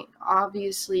point.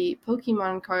 Obviously,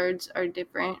 Pokemon cards are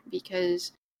different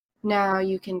because now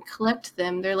you can collect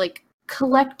them. They're like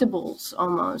collectibles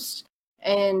almost.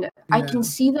 And I can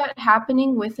see that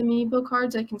happening with Amiibo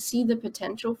cards. I can see the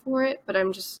potential for it, but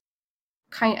I'm just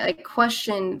kind of like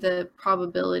question the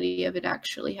probability of it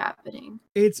actually happening.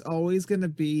 It's always going to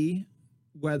be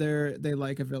whether they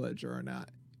like a villager or not.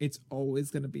 it's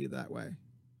always going to be that way.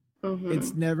 Mm-hmm.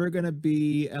 It's never going to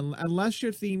be, unless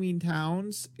you're theming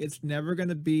towns, it's never going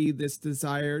to be this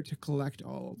desire to collect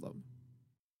all of them.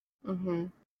 Mm-hmm.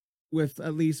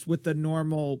 At least with the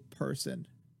normal person,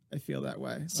 I feel that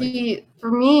way. See,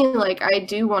 for me, like, I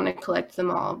do want to collect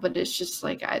them all, but it's just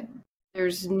like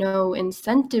there's no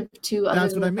incentive to, other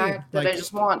than the fact that I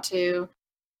just want to.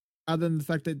 Other than the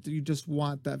fact that you just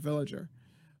want that villager.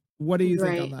 What do you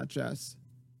think on that, Jess?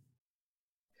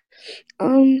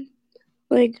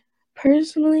 Like,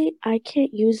 personally, I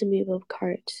can't use amiibo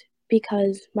cards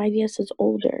because my DS is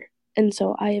older, and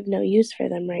so I have no use for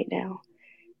them right now.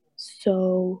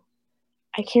 So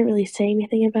I can't really say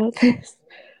anything about this.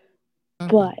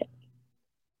 Okay. But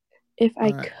if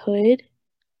I could,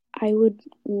 I would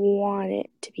want it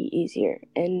to be easier.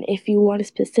 And if you want a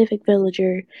specific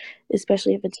villager,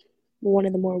 especially if it's one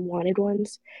of the more wanted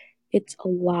ones, it's a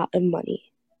lot of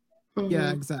money. Mm-hmm.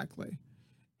 Yeah, exactly.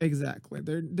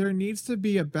 There needs to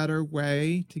be a better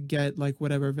way to get like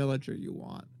whatever villager you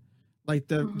want. Like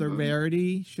the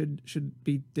rarity should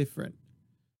be different.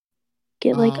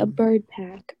 Get like a bird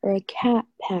pack or a cat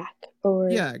pack or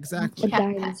exactly. A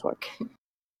dinosaur.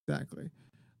 Exactly.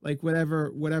 Like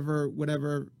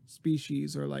whatever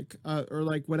species or like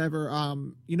whatever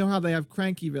you know how they have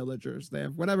cranky villagers, they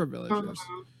have whatever villagers.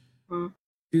 Mm-hmm.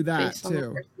 Do that based on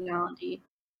too. Personality.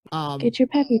 Get your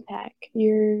peppy pack,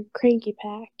 your cranky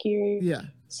pack, your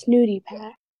snooty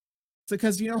pack. It's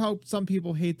because you know how some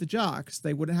people hate the jocks.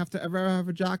 They wouldn't have to ever have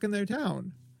a jock in their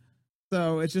town.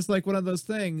 So it's just like one of those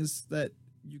things that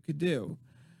you could do.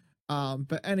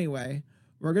 But anyway,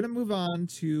 we're going to move on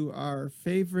to our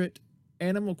favorite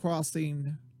Animal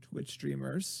Crossing Twitch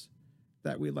streamers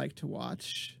that we like to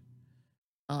watch.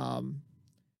 And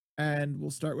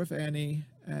we'll start with Annie,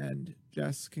 and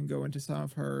Jess can go into some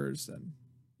of hers, and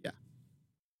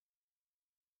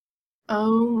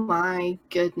oh my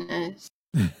goodness.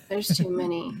 There's too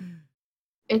many.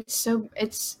 It's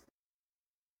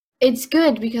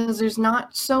good because there's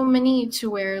not so many to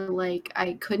where like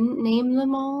I couldn't name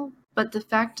them all, but the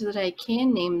fact that I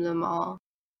can name them all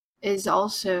is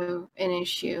also an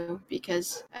issue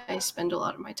because I spend a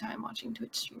lot of my time watching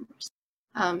Twitch streamers,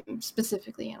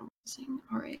 specifically Animal Crossing.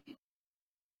 All right.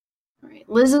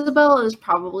 Lizabelle is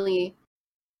probably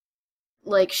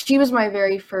like she was my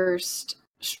very first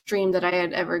stream that I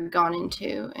had ever gone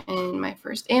into, and my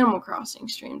first Animal Crossing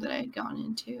stream that I had gone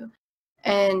into,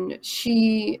 and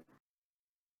she's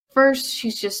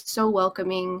just so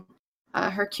welcoming.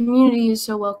 Her community is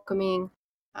so welcoming.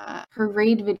 Her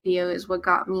raid video is what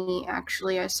got me,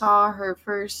 actually. I saw her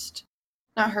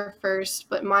not her first,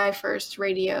 but my first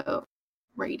raid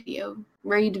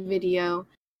video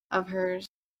of hers.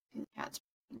 The cat's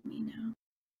me now.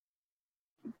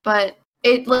 But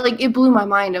it blew my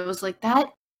mind. I was like,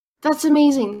 that's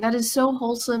amazing. That is so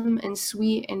wholesome and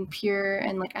sweet and pure,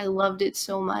 and like I loved it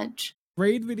so much.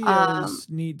 Raid videos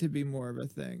need to be more of a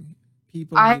thing.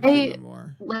 People need to do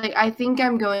more. Like I think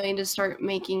I'm going to start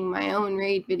making my own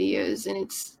raid videos, and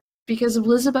it's because of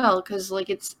Lizabelle, because like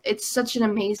it's such an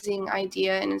amazing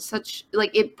idea, and it's such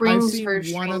like it brings her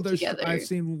stream together. I've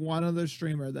seen one other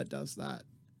streamer that does that,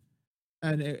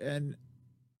 and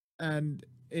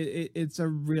it's a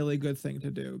really good thing to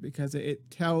do because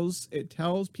it tells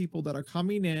people that are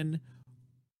coming in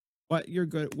what you're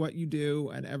good, what you do,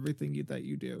 and everything that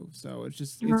you do. So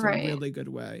it's a really good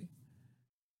way.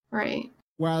 Right.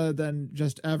 Rather than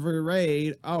just every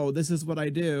raid, oh, this is what I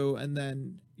do, and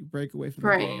then you break away from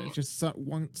the game. It's just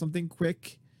something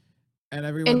quick, and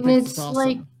everyone thinks it's awesome.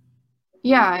 Like,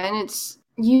 yeah, and it's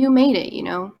you made it,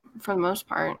 for the most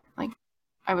part. Like,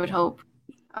 I would hope.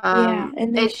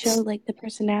 And they show like the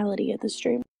personality of the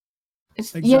stream.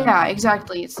 Yeah,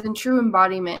 exactly. It's the true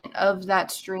embodiment of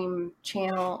that stream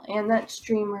channel and that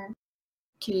streamer.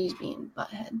 Kitty's being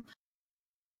butthead.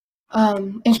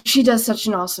 And she does such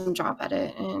an awesome job at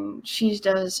it, and she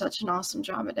does such an awesome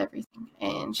job at everything.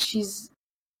 And she's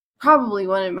probably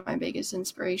one of my biggest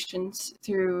inspirations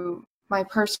through my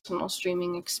personal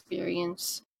streaming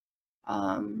experience.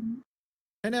 And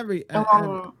every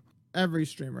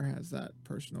streamer has that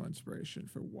personal inspiration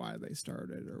for why they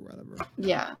started or whatever.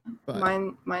 Yeah, but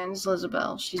mine's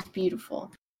Lizabelle. She's beautiful.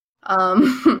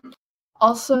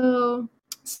 Also,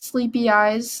 Sleepy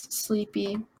Eyes,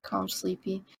 call him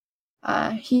Sleepy.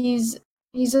 He's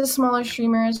a smaller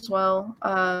streamer as well.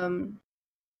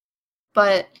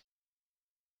 But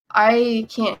I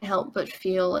can't help but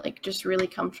feel like just really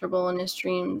comfortable in his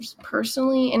streams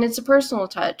personally, and it's a personal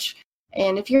touch.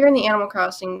 And if you're in the Animal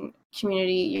Crossing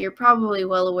community, you're probably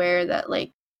well aware that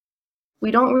like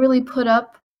we don't really put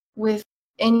up with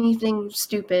anything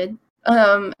stupid,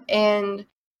 and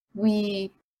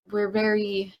we we're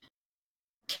very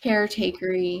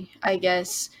caretakery, I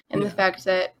guess, and the fact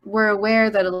that we're aware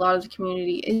that a lot of the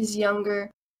community is younger,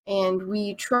 and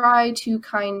we try to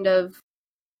kind of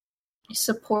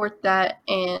support that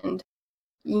and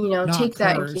Not take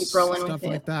that and curse, keep rolling stuff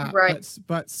with like it. that. Right.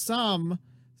 But some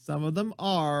of them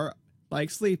are like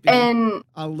Sleepy, And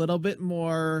a little bit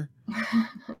more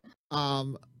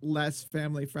less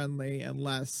family friendly and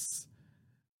less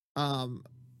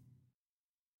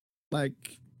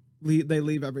like they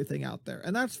leave everything out there,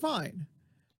 and that's fine.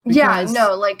 Because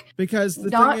the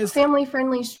not thing is, family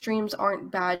friendly streams aren't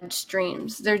bad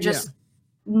streams. They're just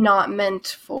not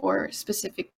meant for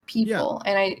specific people,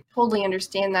 and I totally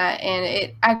understand that. And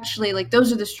it actually, like,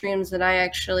 those are the streams that I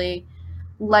actually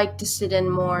like to sit in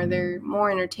more. They're more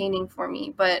entertaining for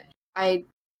me. But I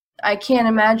can't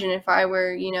imagine if I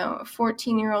were, a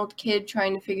 14-year-old kid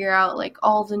trying to figure out like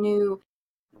all the new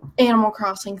Animal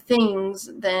Crossing things,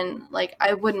 then like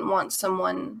I wouldn't want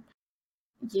someone,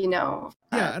 and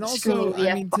also, screaming the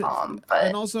F-bomb.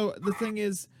 And also the thing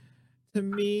is, to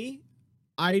me,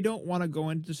 I don't want to go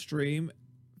into stream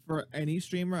for any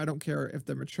streamer. I don't care if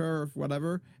they're mature or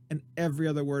whatever, and every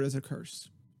other word is a curse.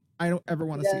 I don't ever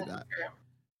want to see that.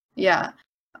 Yeah.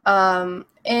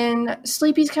 And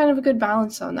Sleepy's kind of a good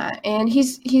balance on that, and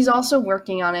he's also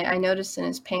working on it. I noticed in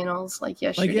his panels like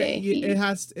yesterday. It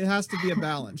has to be a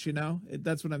balance,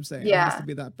 that's what I'm saying. Yeah, it has to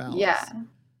be that balance. Yeah,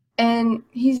 and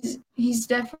he's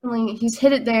definitely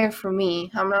hit it there for me.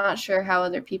 I'm not sure how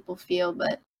other people feel,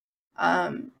 but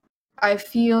I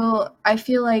feel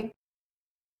like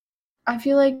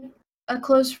a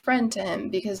close friend to him,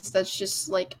 because that's just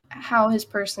like how his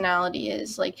personality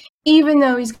is. Like, even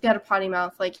though he's got a potty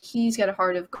mouth, like, he's got a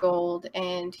heart of gold,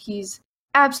 and he's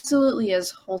absolutely as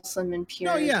wholesome and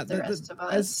pure as the rest of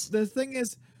us. The thing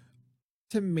is,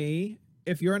 to me,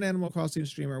 if you're an Animal Crossing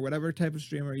streamer, whatever type of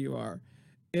streamer you are,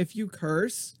 if you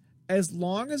curse, as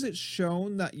long as it's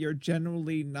shown that you're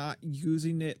generally not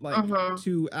using it like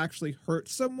to actually hurt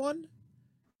someone,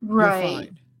 you're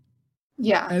fine.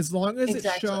 Yeah. As long as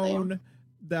it's shown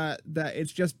that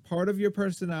it's just part of your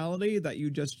personality, that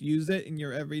you just use it in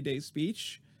your everyday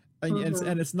speech, and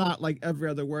it's not like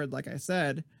every other word, like I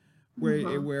said,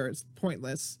 where it's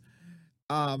pointless,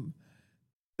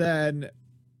 then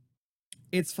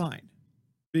it's fine,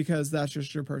 because that's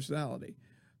just your personality.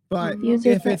 But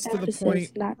if it's to the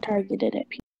point, not targeted at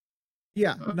people.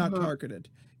 not targeted.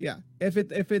 Yeah, if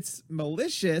it's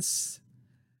malicious,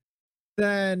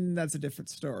 then that's a different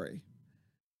story.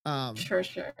 Sure.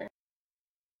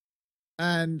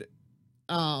 And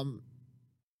one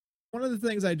of the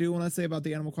things I do want to say about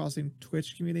the Animal Crossing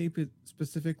Twitch community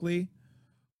specifically,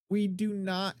 we do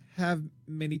not have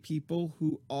many people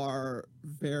who are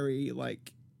very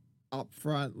like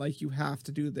upfront, like, you have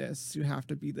to do this, you have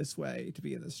to be this way to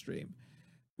be in the stream.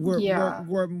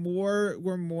 We're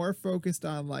more focused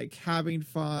on like having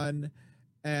fun,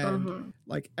 and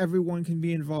like everyone can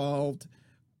be involved.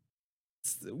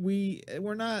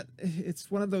 We're not, it's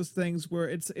one of those things where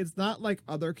it's not like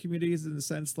other communities in the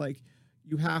sense like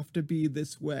you have to be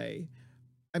this way.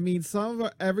 I mean,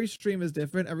 every stream is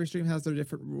different, every stream has their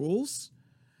different rules,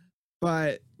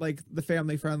 but like the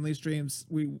family friendly streams,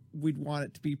 we'd want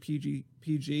it to be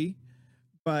PG,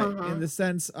 but in the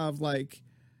sense of like,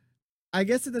 I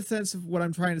guess in the sense of what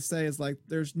I'm trying to say is like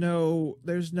there's no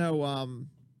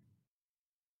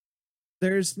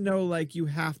like, you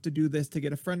have to do this to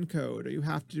get a friend code, or you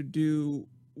have to do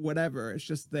whatever. It's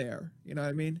just there. You know what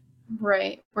I mean?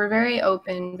 Right. We're very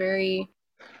open, very,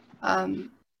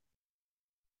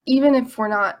 even if we're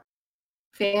not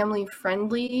family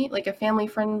friendly, like a family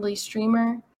friendly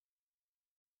streamer,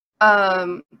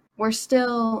 we're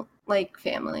still like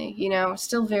family,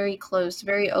 still very close,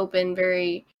 very open,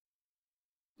 very,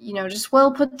 just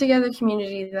well put together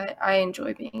community that I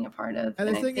enjoy being a part of. And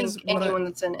I think anyone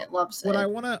that's in it loves it. What I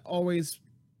want to always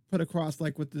put across,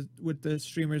 like with the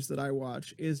streamers that I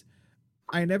watch, is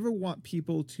I never want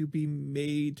people to be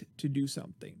made to do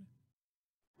something.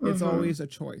 It's always a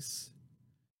choice.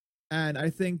 And I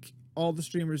think all the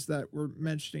streamers that we're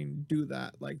mentioning do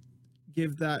that, like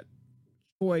give that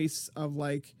choice of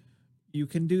like, you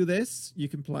can do this, you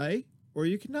can play, or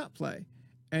you cannot play.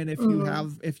 And if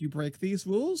you break these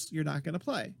rules, you're not going to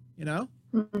play,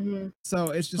 So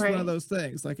it's just one of those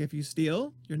things. Like, if you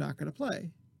steal, you're not going to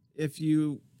play. If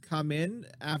you come in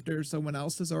after someone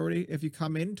else has already, if you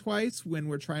come in twice when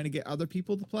we're trying to get other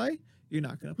people to play, you're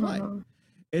not going to play.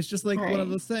 It's just like one of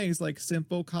those things, like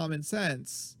simple common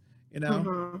sense,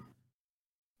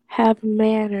 Have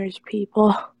manners,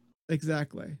 people.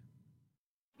 Exactly.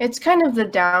 It's kind of the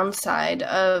downside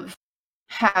of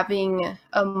having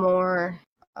a more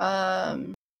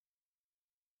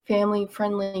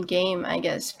family-friendly game, I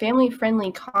guess.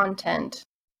 Family-friendly content.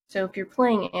 So if you're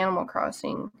playing Animal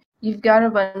Crossing, you've got a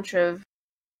bunch of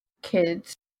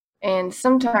kids, and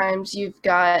sometimes you've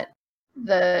got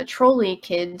the trolley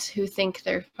kids who think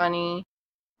they're funny,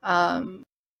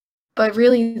 but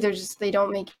really they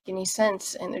don't make any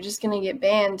sense, and they're just going to get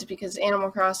banned because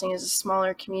Animal Crossing is a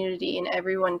smaller community and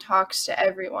everyone talks to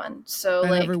everyone. So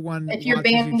and like everyone if you're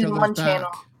watches banned each in other's one back.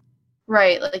 channel,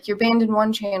 right, like you're banned in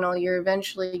one channel, you're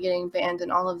eventually getting banned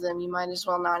in all of them. You might as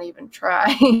well not even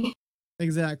try.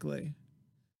 Exactly.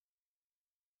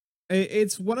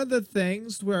 It's one of the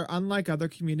things where, unlike other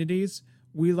communities,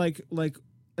 we like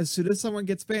as soon as someone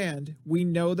gets banned, we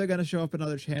know they're gonna show up in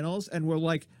other channels, and we'll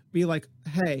like be like,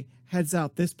 "Hey, heads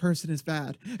up, this person is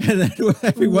bad," and then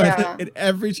everyone in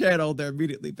every channel, they're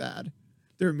immediately bad.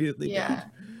 They're immediately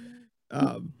bad.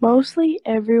 Mostly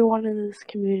everyone in this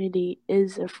community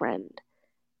is a friend.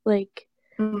 Like,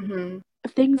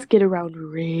 things get around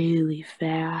really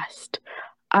fast.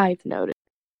 I've noticed.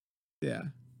 Yeah.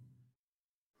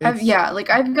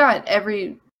 I've got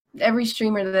every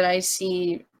streamer that I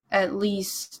see at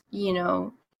least,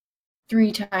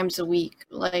 3 times a week,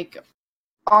 like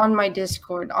on my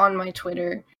Discord, on my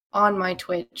Twitter, on my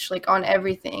Twitch, like on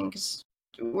everything, because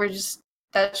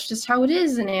that's just how it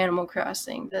is in Animal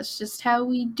Crossing. That's just how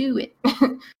we do it.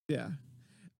 Yeah.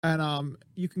 And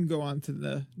you can go on to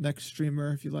the next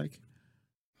streamer if you like.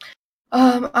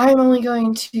 I'm only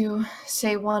going to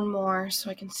say one more so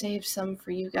I can save some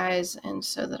for you guys, and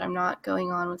so that I'm not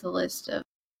going on with a list of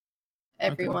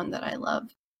everyone that I love.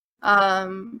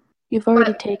 You've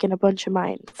already taken a bunch of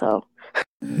mine, so.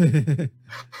 My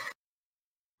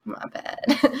bad.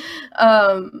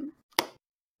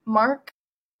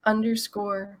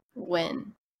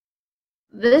 Mark_Win.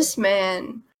 This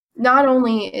man, not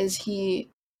only is he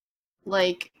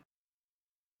like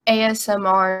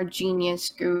ASMR genius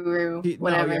guru,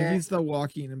 whatever. No, yeah, he's the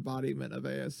walking embodiment of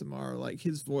ASMR. Like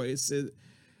his voice is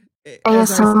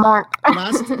ASMR.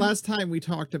 Last time we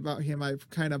talked about him, I've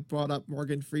kind of brought up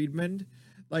Morgan Freeman.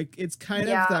 Like it's kind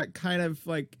of that kind of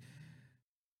like,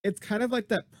 it's kind of like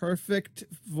that perfect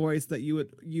voice that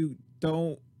you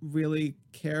don't really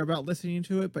care about listening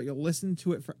to it, but you'll listen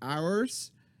to it for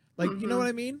hours. Like, you know what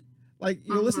I mean? Like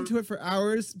you'll listen to it for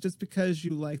hours just because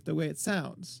you like the way it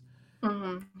sounds.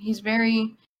 He's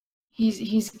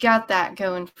got that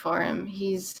going for him.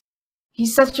 He's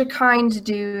such a kind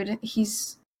dude.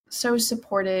 He's so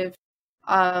supportive.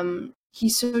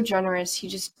 He's so generous. He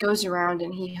just goes around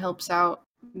and he helps out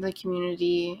the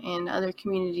community and other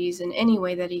communities in any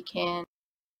way that he can.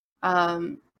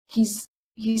 He's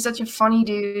such a funny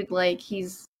dude. Like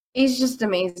he's just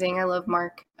amazing. I love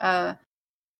Mark. I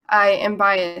am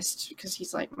biased because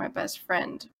he's like my best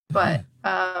friend, but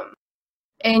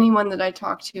anyone that I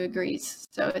talk to agrees,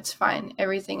 so it's fine.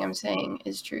 Everything I'm saying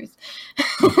is truth.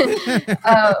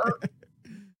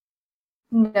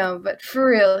 No, but for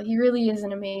real, he really is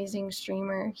an amazing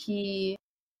streamer. He's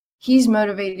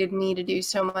motivated me to do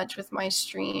so much with my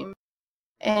stream,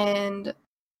 and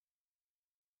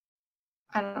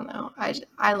I don't know.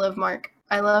 I love Mark.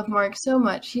 I love Mark so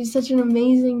much. He's such an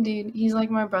amazing dude. He's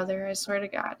like my brother, I swear to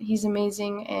God. He's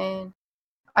amazing, and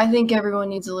I think everyone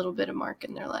needs a little bit of Mark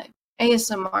in their life.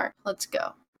 ASMR, let's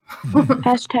go.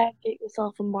 Hashtag get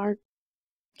yourself a Mark.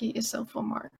 Get yourself a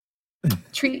Mark.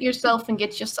 Treat yourself and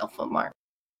get yourself a Mark.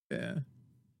 Yeah.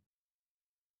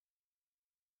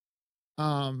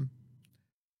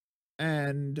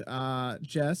 And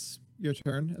Jess, your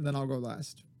turn, and then I'll go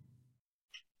last.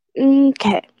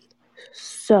 Okay.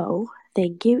 So,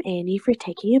 thank you, Annie, for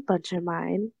taking a bunch of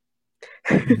mine.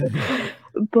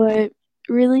 But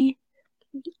really,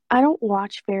 I don't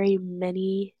watch very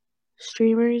many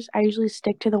streamers. I usually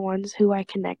stick to the ones who I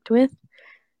connect with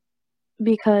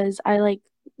because I like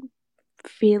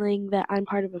feeling that I'm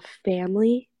part of a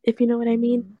family, if you know what I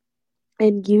mean.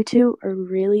 And you two are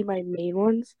really my main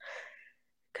ones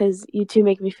because you two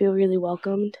make me feel really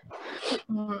welcomed.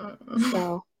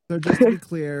 So just to be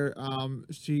clear,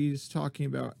 she's talking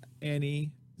about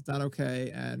Annie, Is That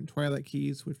Okay, and Twilight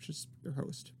Keys, which is your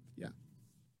host. Yeah.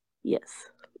 Yes.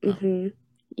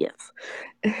 Yes.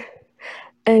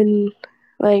 And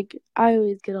like I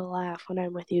always get a laugh when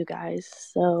I'm with you guys.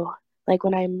 So like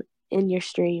when I'm in your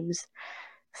streams.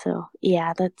 So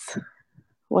yeah, that's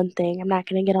one thing. I'm not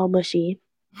gonna get all mushy.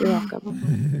 You're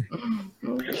welcome.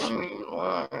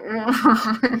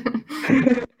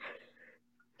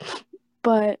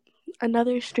 But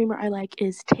another streamer I like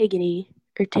is Tiggity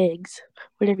or Tiggs,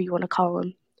 whatever you want to call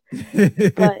him.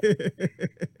 But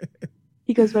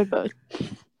he goes by both.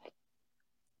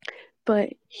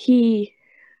 But he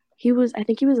was, I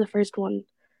think he was the first one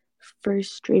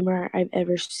first streamer I've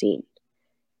ever seen,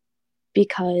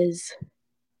 because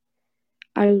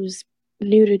I was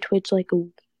new to Twitch like a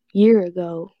year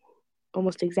ago,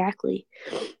 almost exactly.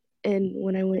 And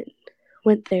when I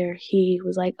went there, he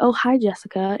was like, "Oh, hi,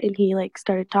 Jessica," and he like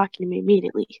started talking to me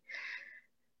immediately.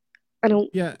 I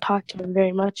don't talk to him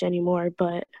very much anymore,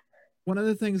 but one of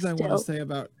the things I want to say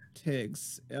about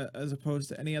Tiggs, as opposed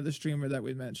to any other streamer that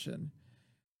we mentioned,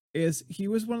 is he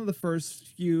was one of the first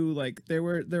few. Like there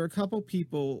were a couple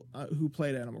people who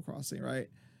played Animal Crossing, right?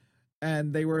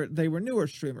 And they were newer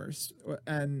streamers,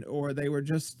 or they were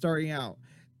just starting out,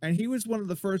 and he was one of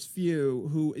the first few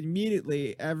who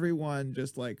immediately everyone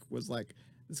just like was like,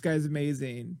 this guy's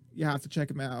amazing, you have to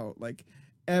check him out. Like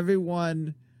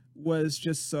everyone was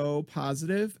just so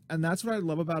positive, and that's what I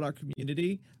love about our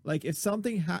community. Like if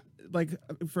something like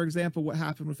for example what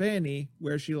happened with Annie,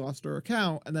 where she lost her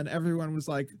account, and then everyone was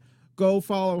like, go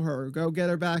follow her, go get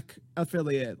her back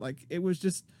affiliate. Like it was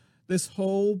just this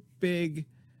whole big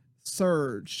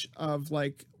surge of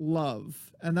like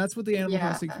love, and that's what the Animal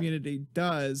Crossing community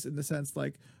does, in the sense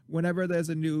like whenever there's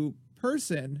a new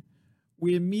person,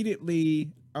 we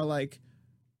immediately are like,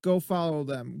 go follow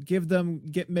them,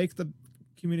 make the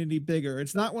community bigger.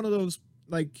 It's not one of those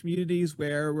like communities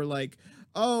where we're like,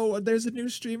 oh, there's a new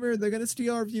streamer, they're gonna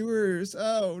steal our viewers,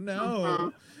 oh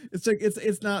no. It's like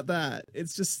it's not that.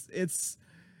 It's just it's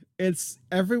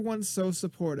everyone's so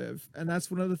supportive, and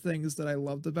that's one of the things that I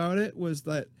loved about it, was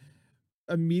that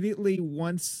immediately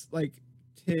once like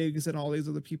Tiggs and all these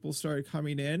other people started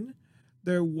coming in,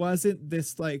 there wasn't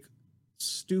this like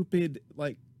stupid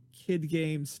like kid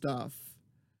game stuff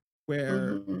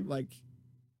where like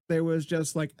there was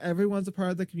just like, everyone's a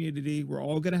part of the community, we're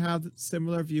all gonna have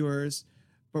similar viewers,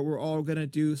 but we're all gonna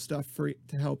do stuff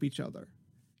to help each other,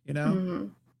 you know?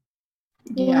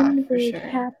 Yeah, one for big sure.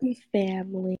 Happy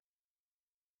family.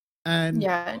 And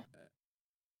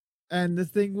and the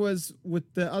thing was,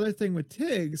 with the other thing with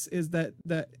Tiggs is that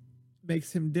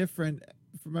makes him different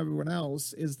from everyone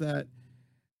else, is that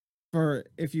for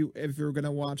if you're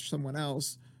gonna watch someone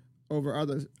else over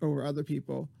other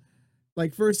people,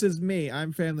 like versus me,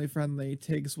 I'm family friendly.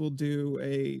 Tiggs will do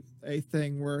a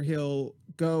thing where he'll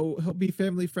be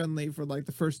family friendly for like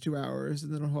the first 2 hours,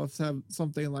 and then he'll have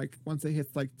something like, once it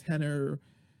hits like 10 or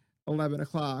 11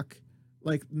 o'clock,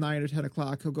 like 9 or 10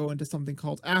 o'clock, he'll go into something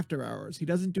called after hours. He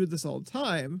doesn't do this all the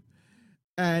time,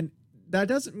 and that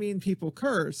doesn't mean people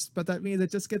curse, but that means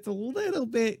it just gets a little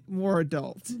bit more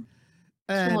adult,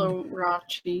 and a little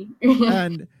raunchy.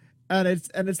 and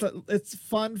it's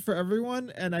fun for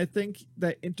everyone, and I think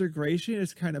that integration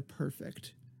is kind of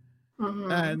perfect.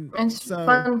 And it's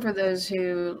fun for those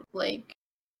who like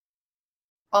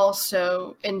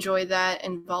also enjoy that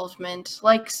involvement,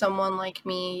 like someone like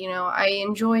me. You know, I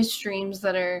enjoy streams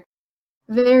that are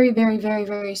very, very, very,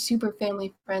 very super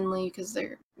family friendly, because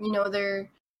they're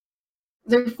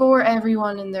for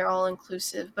everyone and they're all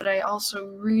inclusive. But I also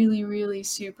really, really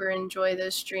super enjoy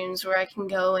those streams where I can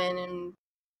go in and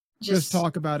just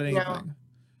talk about anything.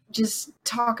 Just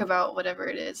talk about whatever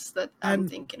it is that I'm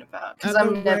thinking about, because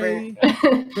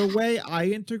the way I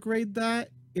integrate that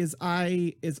is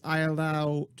I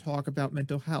allow talk about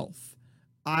mental health.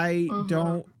 I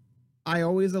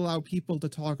always allow people to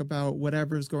talk about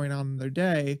whatever's going on in their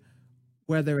day,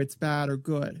 whether it's bad or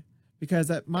good, because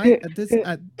at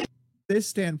this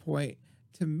standpoint,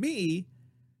 to me,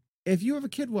 if you have a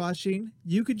kid watching,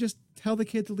 you could just tell the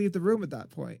kid to leave the room at that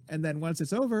point, and then once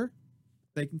it's over,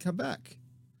 they can come back.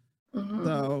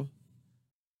 So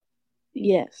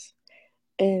yes,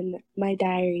 and my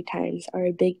diary times are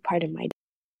a big part of my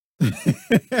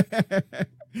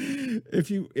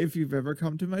if you've ever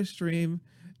come to my stream,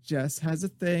 Jess has a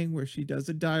thing where she does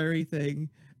a diary thing,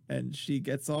 and she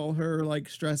gets all her like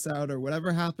stress out or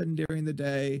whatever happened during the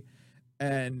day,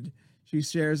 and she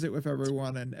shares it with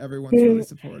everyone, and everyone's really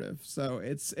supportive. So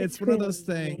it's one of those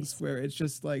things where it's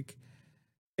just like,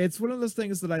 it's one of those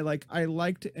things that I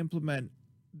like to implement,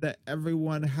 that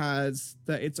everyone has,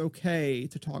 that it's okay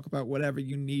to talk about whatever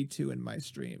you need to in my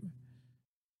stream,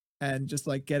 and just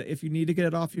like if you need to get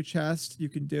it off your chest, you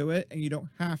can do it, and you don't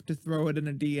have to throw it in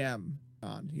a DM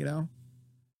on, you know?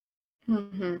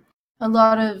 A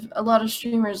lot of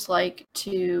streamers like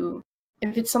to,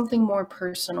 if it's something more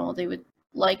personal, they would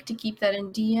like to keep that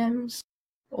in DMs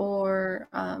or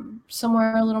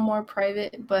somewhere a little more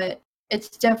private, but it's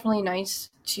definitely nice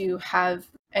to have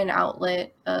an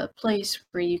outlet, a place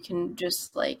where you can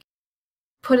just like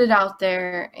put it out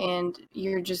there, and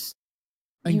you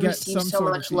receive so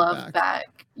much love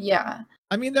back. Yeah.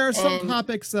 I mean, there are some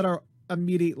topics that are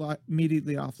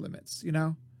immediately off limits, you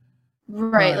know?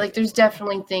 Right. Like there's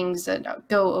definitely things that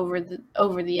go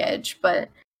over the edge, but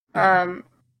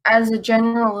As a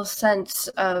general sense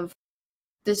of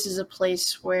this is a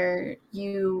place where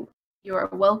you are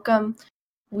welcome.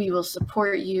 We will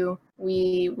support you.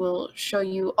 We will show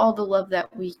you all the love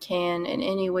that we can in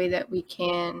any way that we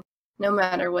can, no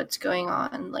matter what's going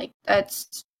on. Like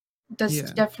that's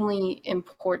definitely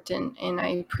important, and I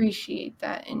appreciate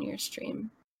that in your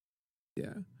stream.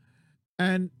 Yeah.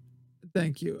 And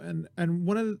thank you. And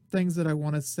one of the things that I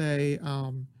want to say,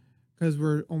 because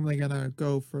we're only gonna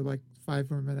go for like 5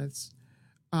 more minutes,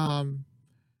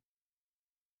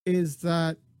 is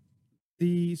that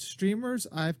the streamers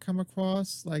I've come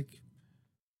across, like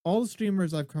all the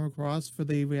streamers I've come across for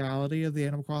the reality of the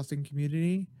Animal Crossing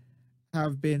community,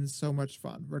 have been so much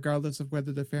fun, regardless of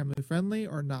whether they're family friendly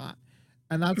or not.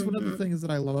 And that's one of the things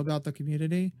that I love about the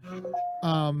community.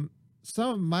 Some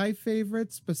of my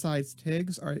favorites besides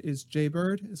Tiggs is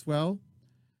Jaybird as well.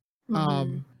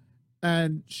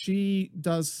 And she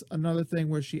does another thing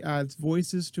where she adds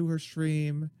voices to her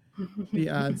stream. She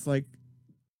adds like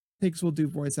Tiggs will do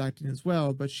voice acting as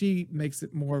well, but she makes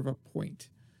it more of a point.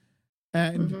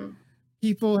 And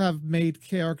people have made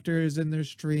characters in their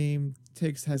stream.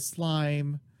 Tiggs has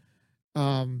slime.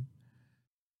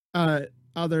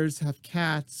 Others have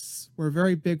cats. We're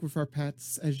very big with our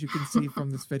pets, as you can see from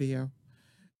this video.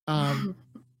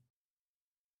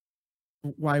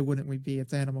 Why wouldn't we be?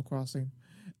 It's Animal Crossing.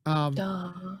 And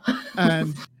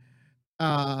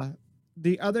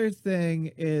the other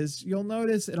thing is, you'll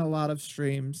notice in a lot of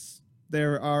streams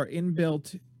there are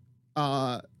inbuilt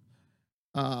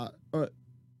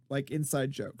like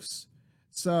inside jokes.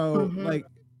 So like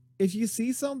if you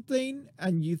see something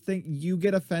and you think you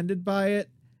get offended by it,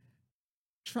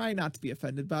 try not to be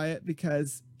offended by it,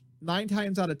 because 9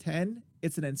 times out of 10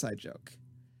 it's an inside joke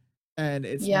and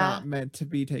it's not meant to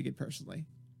be taken personally.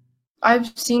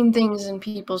 I've seen things in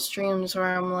people's streams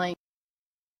where I'm like,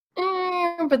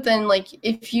 but then like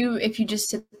if you just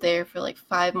sit there for like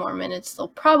 5 more minutes, they'll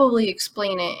probably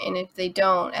explain it, and if they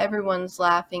don't, everyone's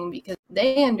laughing because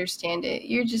they understand it.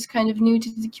 You're just kind of new to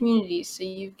the community, so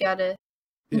you've got to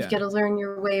learn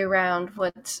your way around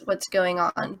what's going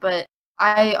on. But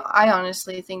I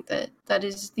honestly think that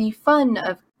is the fun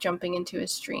of jumping into a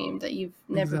stream that you've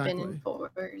never been in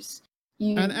before.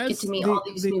 You get to meet all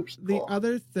these new people. The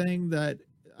other thing that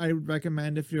I would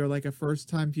recommend if you're like a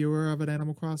first-time viewer of an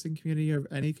Animal Crossing community or of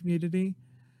any community,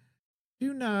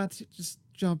 do not just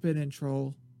jump in and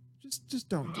troll. Just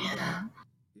don't do that.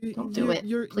 Don't do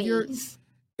it, please.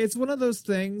 It's one of those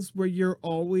things where they're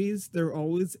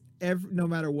always, no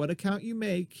matter what account you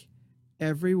make,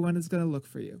 everyone is going to look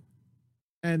for you,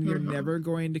 and you're never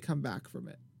going to come back from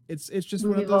it. It's just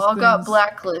one of those things. We've all got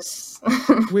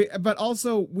blacklists. But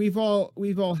also we've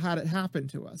all had it happen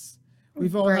to us.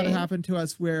 We've all had it happen to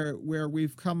us where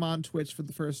we've come on Twitch for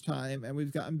the first time and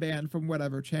we've gotten banned from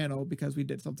whatever channel because we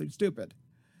did something stupid.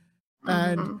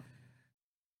 And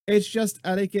it's just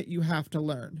etiquette you have to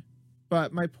learn.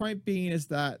 But my point being is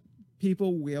that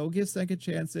people will give second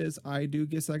chances. I do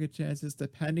give second chances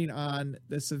depending on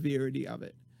the severity of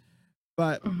it.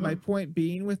 But my point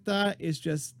being with that is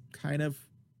just kind of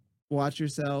watch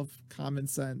yourself, common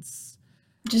sense.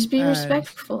 Just be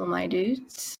respectful, my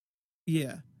dudes.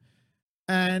 Yeah.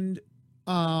 And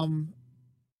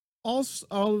also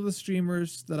all of the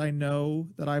streamers that I know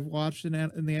that I've watched in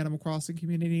the Animal Crossing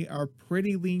community are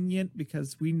pretty lenient,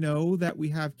 because we know that we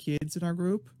have kids in our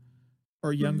group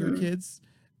or younger kids,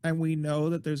 and we know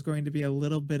that there's going to be a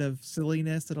little bit of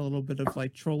silliness and a little bit of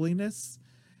like trolliness.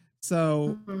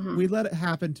 So we let it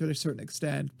happen to a certain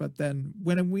extent, but then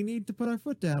when we need to put our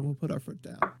foot down, we'll put our foot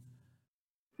down.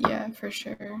 Yeah, for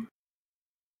sure.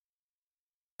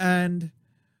 And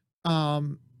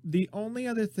the only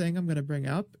other thing I'm going to bring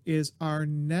up is our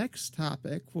next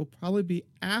topic will probably be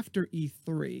after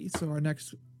E3. So our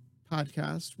next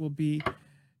podcast will be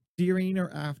during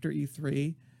or after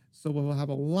E3. So we'll have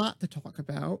a lot to talk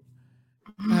about.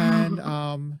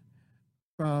 And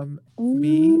from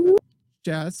me,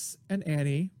 Jess, and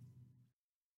Annie,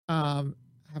 have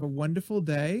a wonderful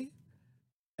day.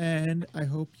 And I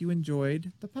hope you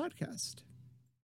enjoyed the podcast.